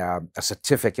a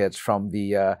certificate from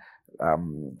the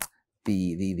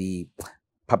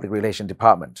public relation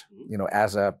department, you know,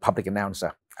 as a public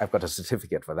announcer. I've got a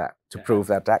certificate for that to prove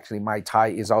that actually my Thai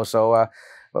is also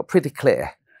well, pretty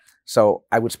clear. So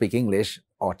I would speak English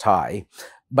or Thai,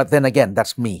 but then again,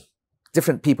 that's me.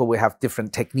 Different people will have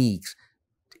different techniques.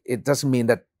 It doesn't mean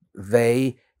that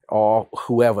they or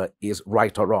whoever is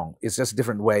right or wrong. It's just a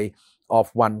different way of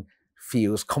one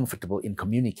feels comfortable in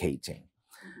communicating.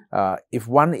 If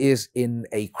one is in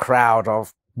a crowd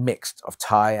of mixed of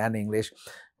Thai and English,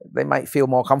 they might feel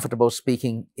more comfortable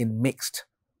speaking in mixed,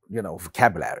 you know,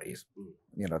 vocabularies.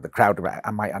 You know, the crowd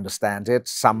might understand it,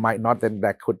 some might not, then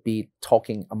that could be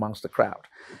talking amongst the crowd.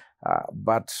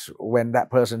 But when that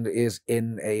person is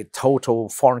in a total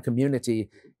foreign community,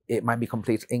 it might be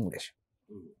complete English.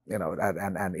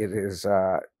 And it is,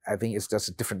 I think it's just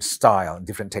a different style and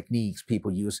different techniques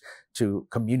people use to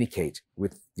communicate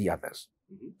with the others.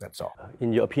 That's all.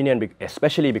 In your opinion,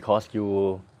 especially because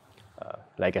you,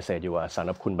 like I said, you are son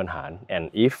of Kun Banhan,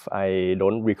 and if I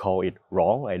don't recall it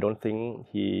wrong, I don't think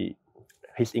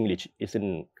his English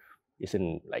isn't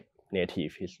like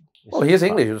native. His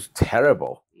English was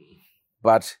terrible,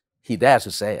 but he dared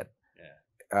to say it.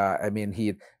 I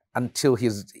mean, until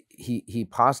he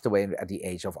passed away at the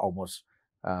age of almost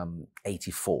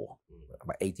 84,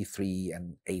 about 83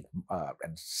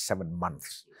 and 7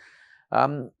 months.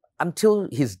 Until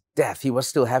his death, he was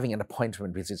still having an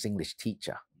appointment with his English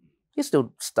teacher. He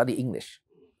still studied English.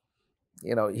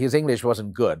 His English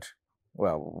wasn't good.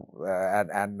 Well,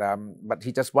 but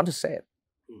he just wanted to say it.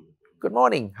 Good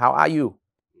morning, how are you?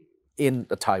 In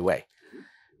the Thai way.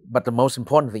 But the most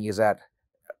important thing is that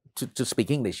to speak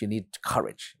English, you need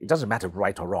courage. It doesn't matter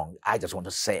right or wrong. I just want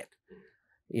to say it,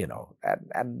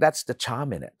 and that's the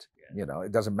charm in it.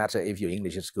 It doesn't matter if your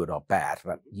English is good or bad,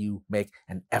 but you make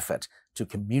an effort to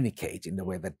communicate in the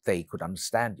way that they could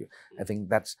understand you. I think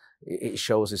it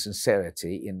shows the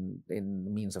sincerity in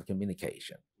means of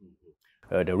communication.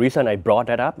 The reason I brought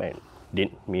that up, I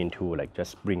didn't mean to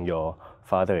just bring your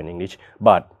father in English,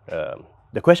 but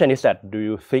the question is that, do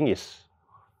you think it's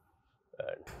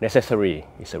necessary,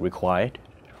 is it required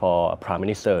for a prime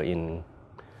minister in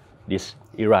this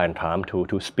era and time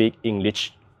to speak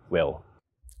English well?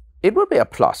 It would be a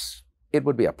plus. It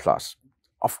would be a plus.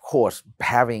 Of course,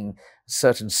 having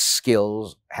certain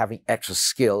skills, having extra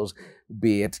skills,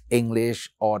 be it English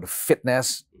or the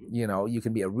fitness, you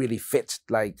can be a really fit,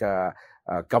 like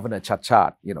Governor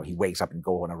Chachat, he wakes up and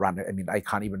go on a run. I mean, I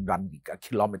can't even run a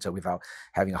kilometer without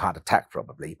having a heart attack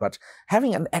probably. But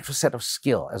having an extra set of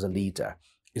skill as a leader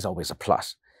is always a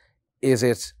plus. Is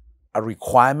it a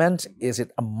requirement? Is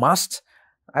it a must?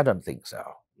 I don't think so.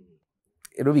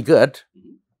 It will be good,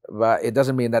 but it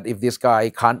doesn't mean that if this guy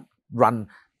can't run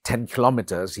 10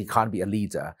 kilometers, he can't be a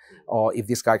leader. Or if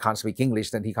this guy can't speak English,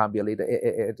 then he can't be a leader.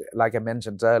 Like I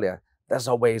mentioned earlier, there's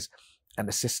always an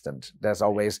assistant. There's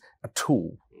always a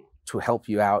tool to help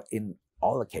you out in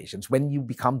all occasions. When you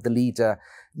become the leader,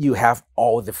 you have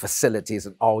all the facilities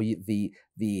and all the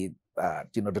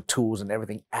tools and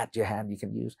everything at your hand you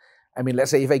can use. I mean,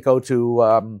 let's say if I go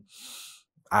to,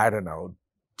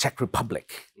 Czech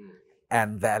Republic,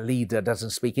 and their leader doesn't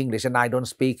speak English and I don't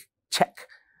speak Czech,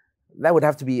 that would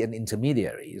have to be an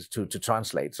intermediary to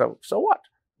translate. So what?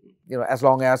 As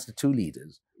long as the two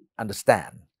leaders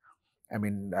understand. I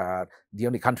mean, the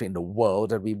only country in the world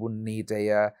that we wouldn't need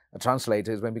a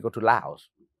translator is when we go to Laos.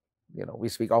 We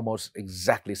speak almost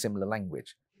exactly similar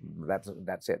language.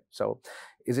 That's it. So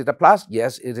is it a plus?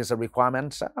 Yes. It is a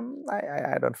requirement.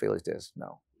 I don't feel it is,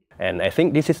 no. And I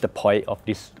think this is the point of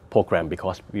this program,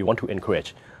 because we want to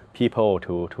encourage people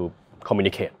to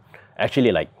communicate.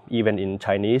 Actually, even in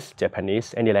Chinese,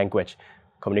 Japanese, any language,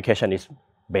 communication is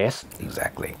best.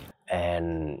 Exactly.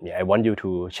 And I want you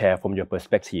to share from your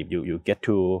perspective. You get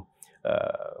to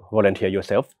volunteer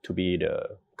yourself to be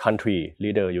the country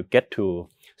leader. You get to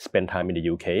spend time in the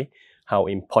UK. How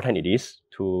important it is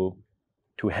to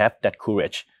have that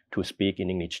courage to speak in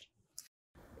English.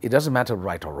 It doesn't matter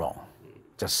right or wrong.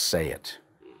 Just say it.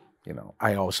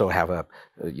 I also have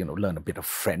learn a bit of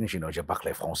French. Je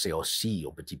parle français aussi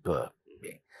un petit peu.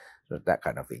 So that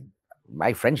kind of thing.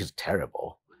 My French is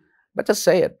terrible, but just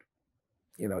say it.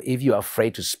 If you are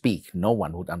afraid to speak, no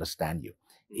one would understand you.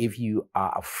 If you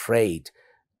are afraid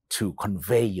to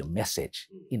convey your message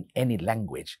in any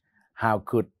language, how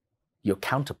could your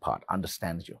counterpart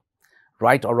understand you?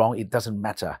 Right or wrong, it doesn't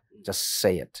matter. Just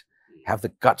say it. Have the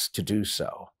guts to do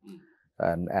so.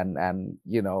 And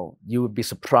you would be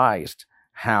surprised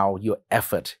how your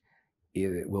effort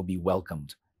will be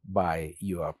welcomed by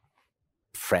your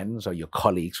friends or your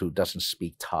colleagues who doesn't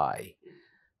speak Thai.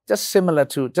 Just similar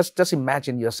to, just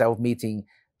imagine yourself meeting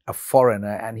a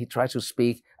foreigner and he tries to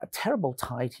speak a terrible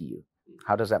Thai to you.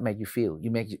 How does that make you feel?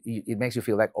 It makes you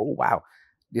feel like, oh wow,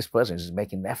 this person is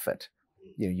making an effort.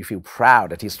 You feel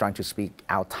proud that he's trying to speak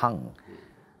our tongue.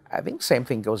 I think same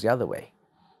thing goes the other way.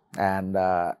 And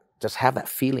just have that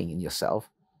feeling in yourself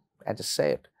and just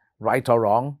say it. Right or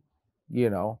wrong,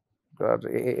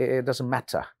 it doesn't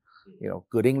matter.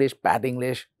 Good English, bad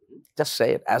English, just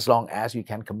say it. As long as you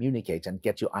can communicate and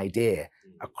get your idea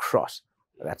across.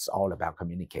 That's all about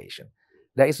communication.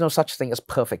 There is no such thing as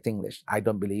perfect English. I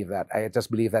don't believe that. I just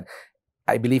believe that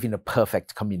I believe in a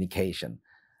perfect communication.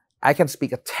 I can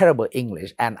speak a terrible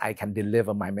English and I can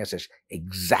deliver my message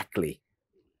exactly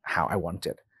how I want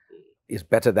it. It's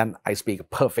better than I speak a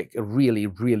perfect, really,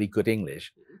 really good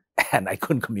English and I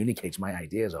couldn't communicate my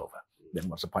ideas over, then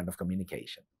what's the point of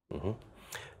communication?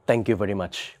 Thank you very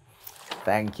much.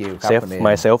 Thank you. Save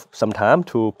myself some time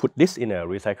to put this in a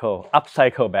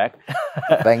upcycle bag.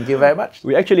 Thank you very much.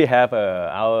 We actually have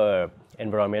our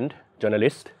environment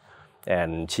journalist,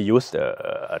 and she used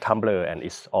a tumbler, and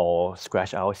it's all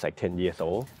scratched out. It's like 10 years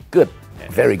old. Good.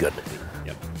 Very good.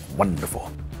 Yep.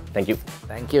 Wonderful. Thank you.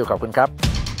 Thank you. ขอบคุณครับ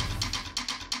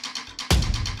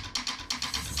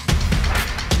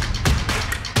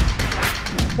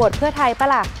โหวตเพื่อไทยปะ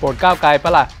ล่ะ โปรดก้าวไกลป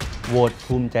ะล่ะ โหวต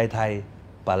ภูมิใจไทย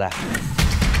ปะล่ะ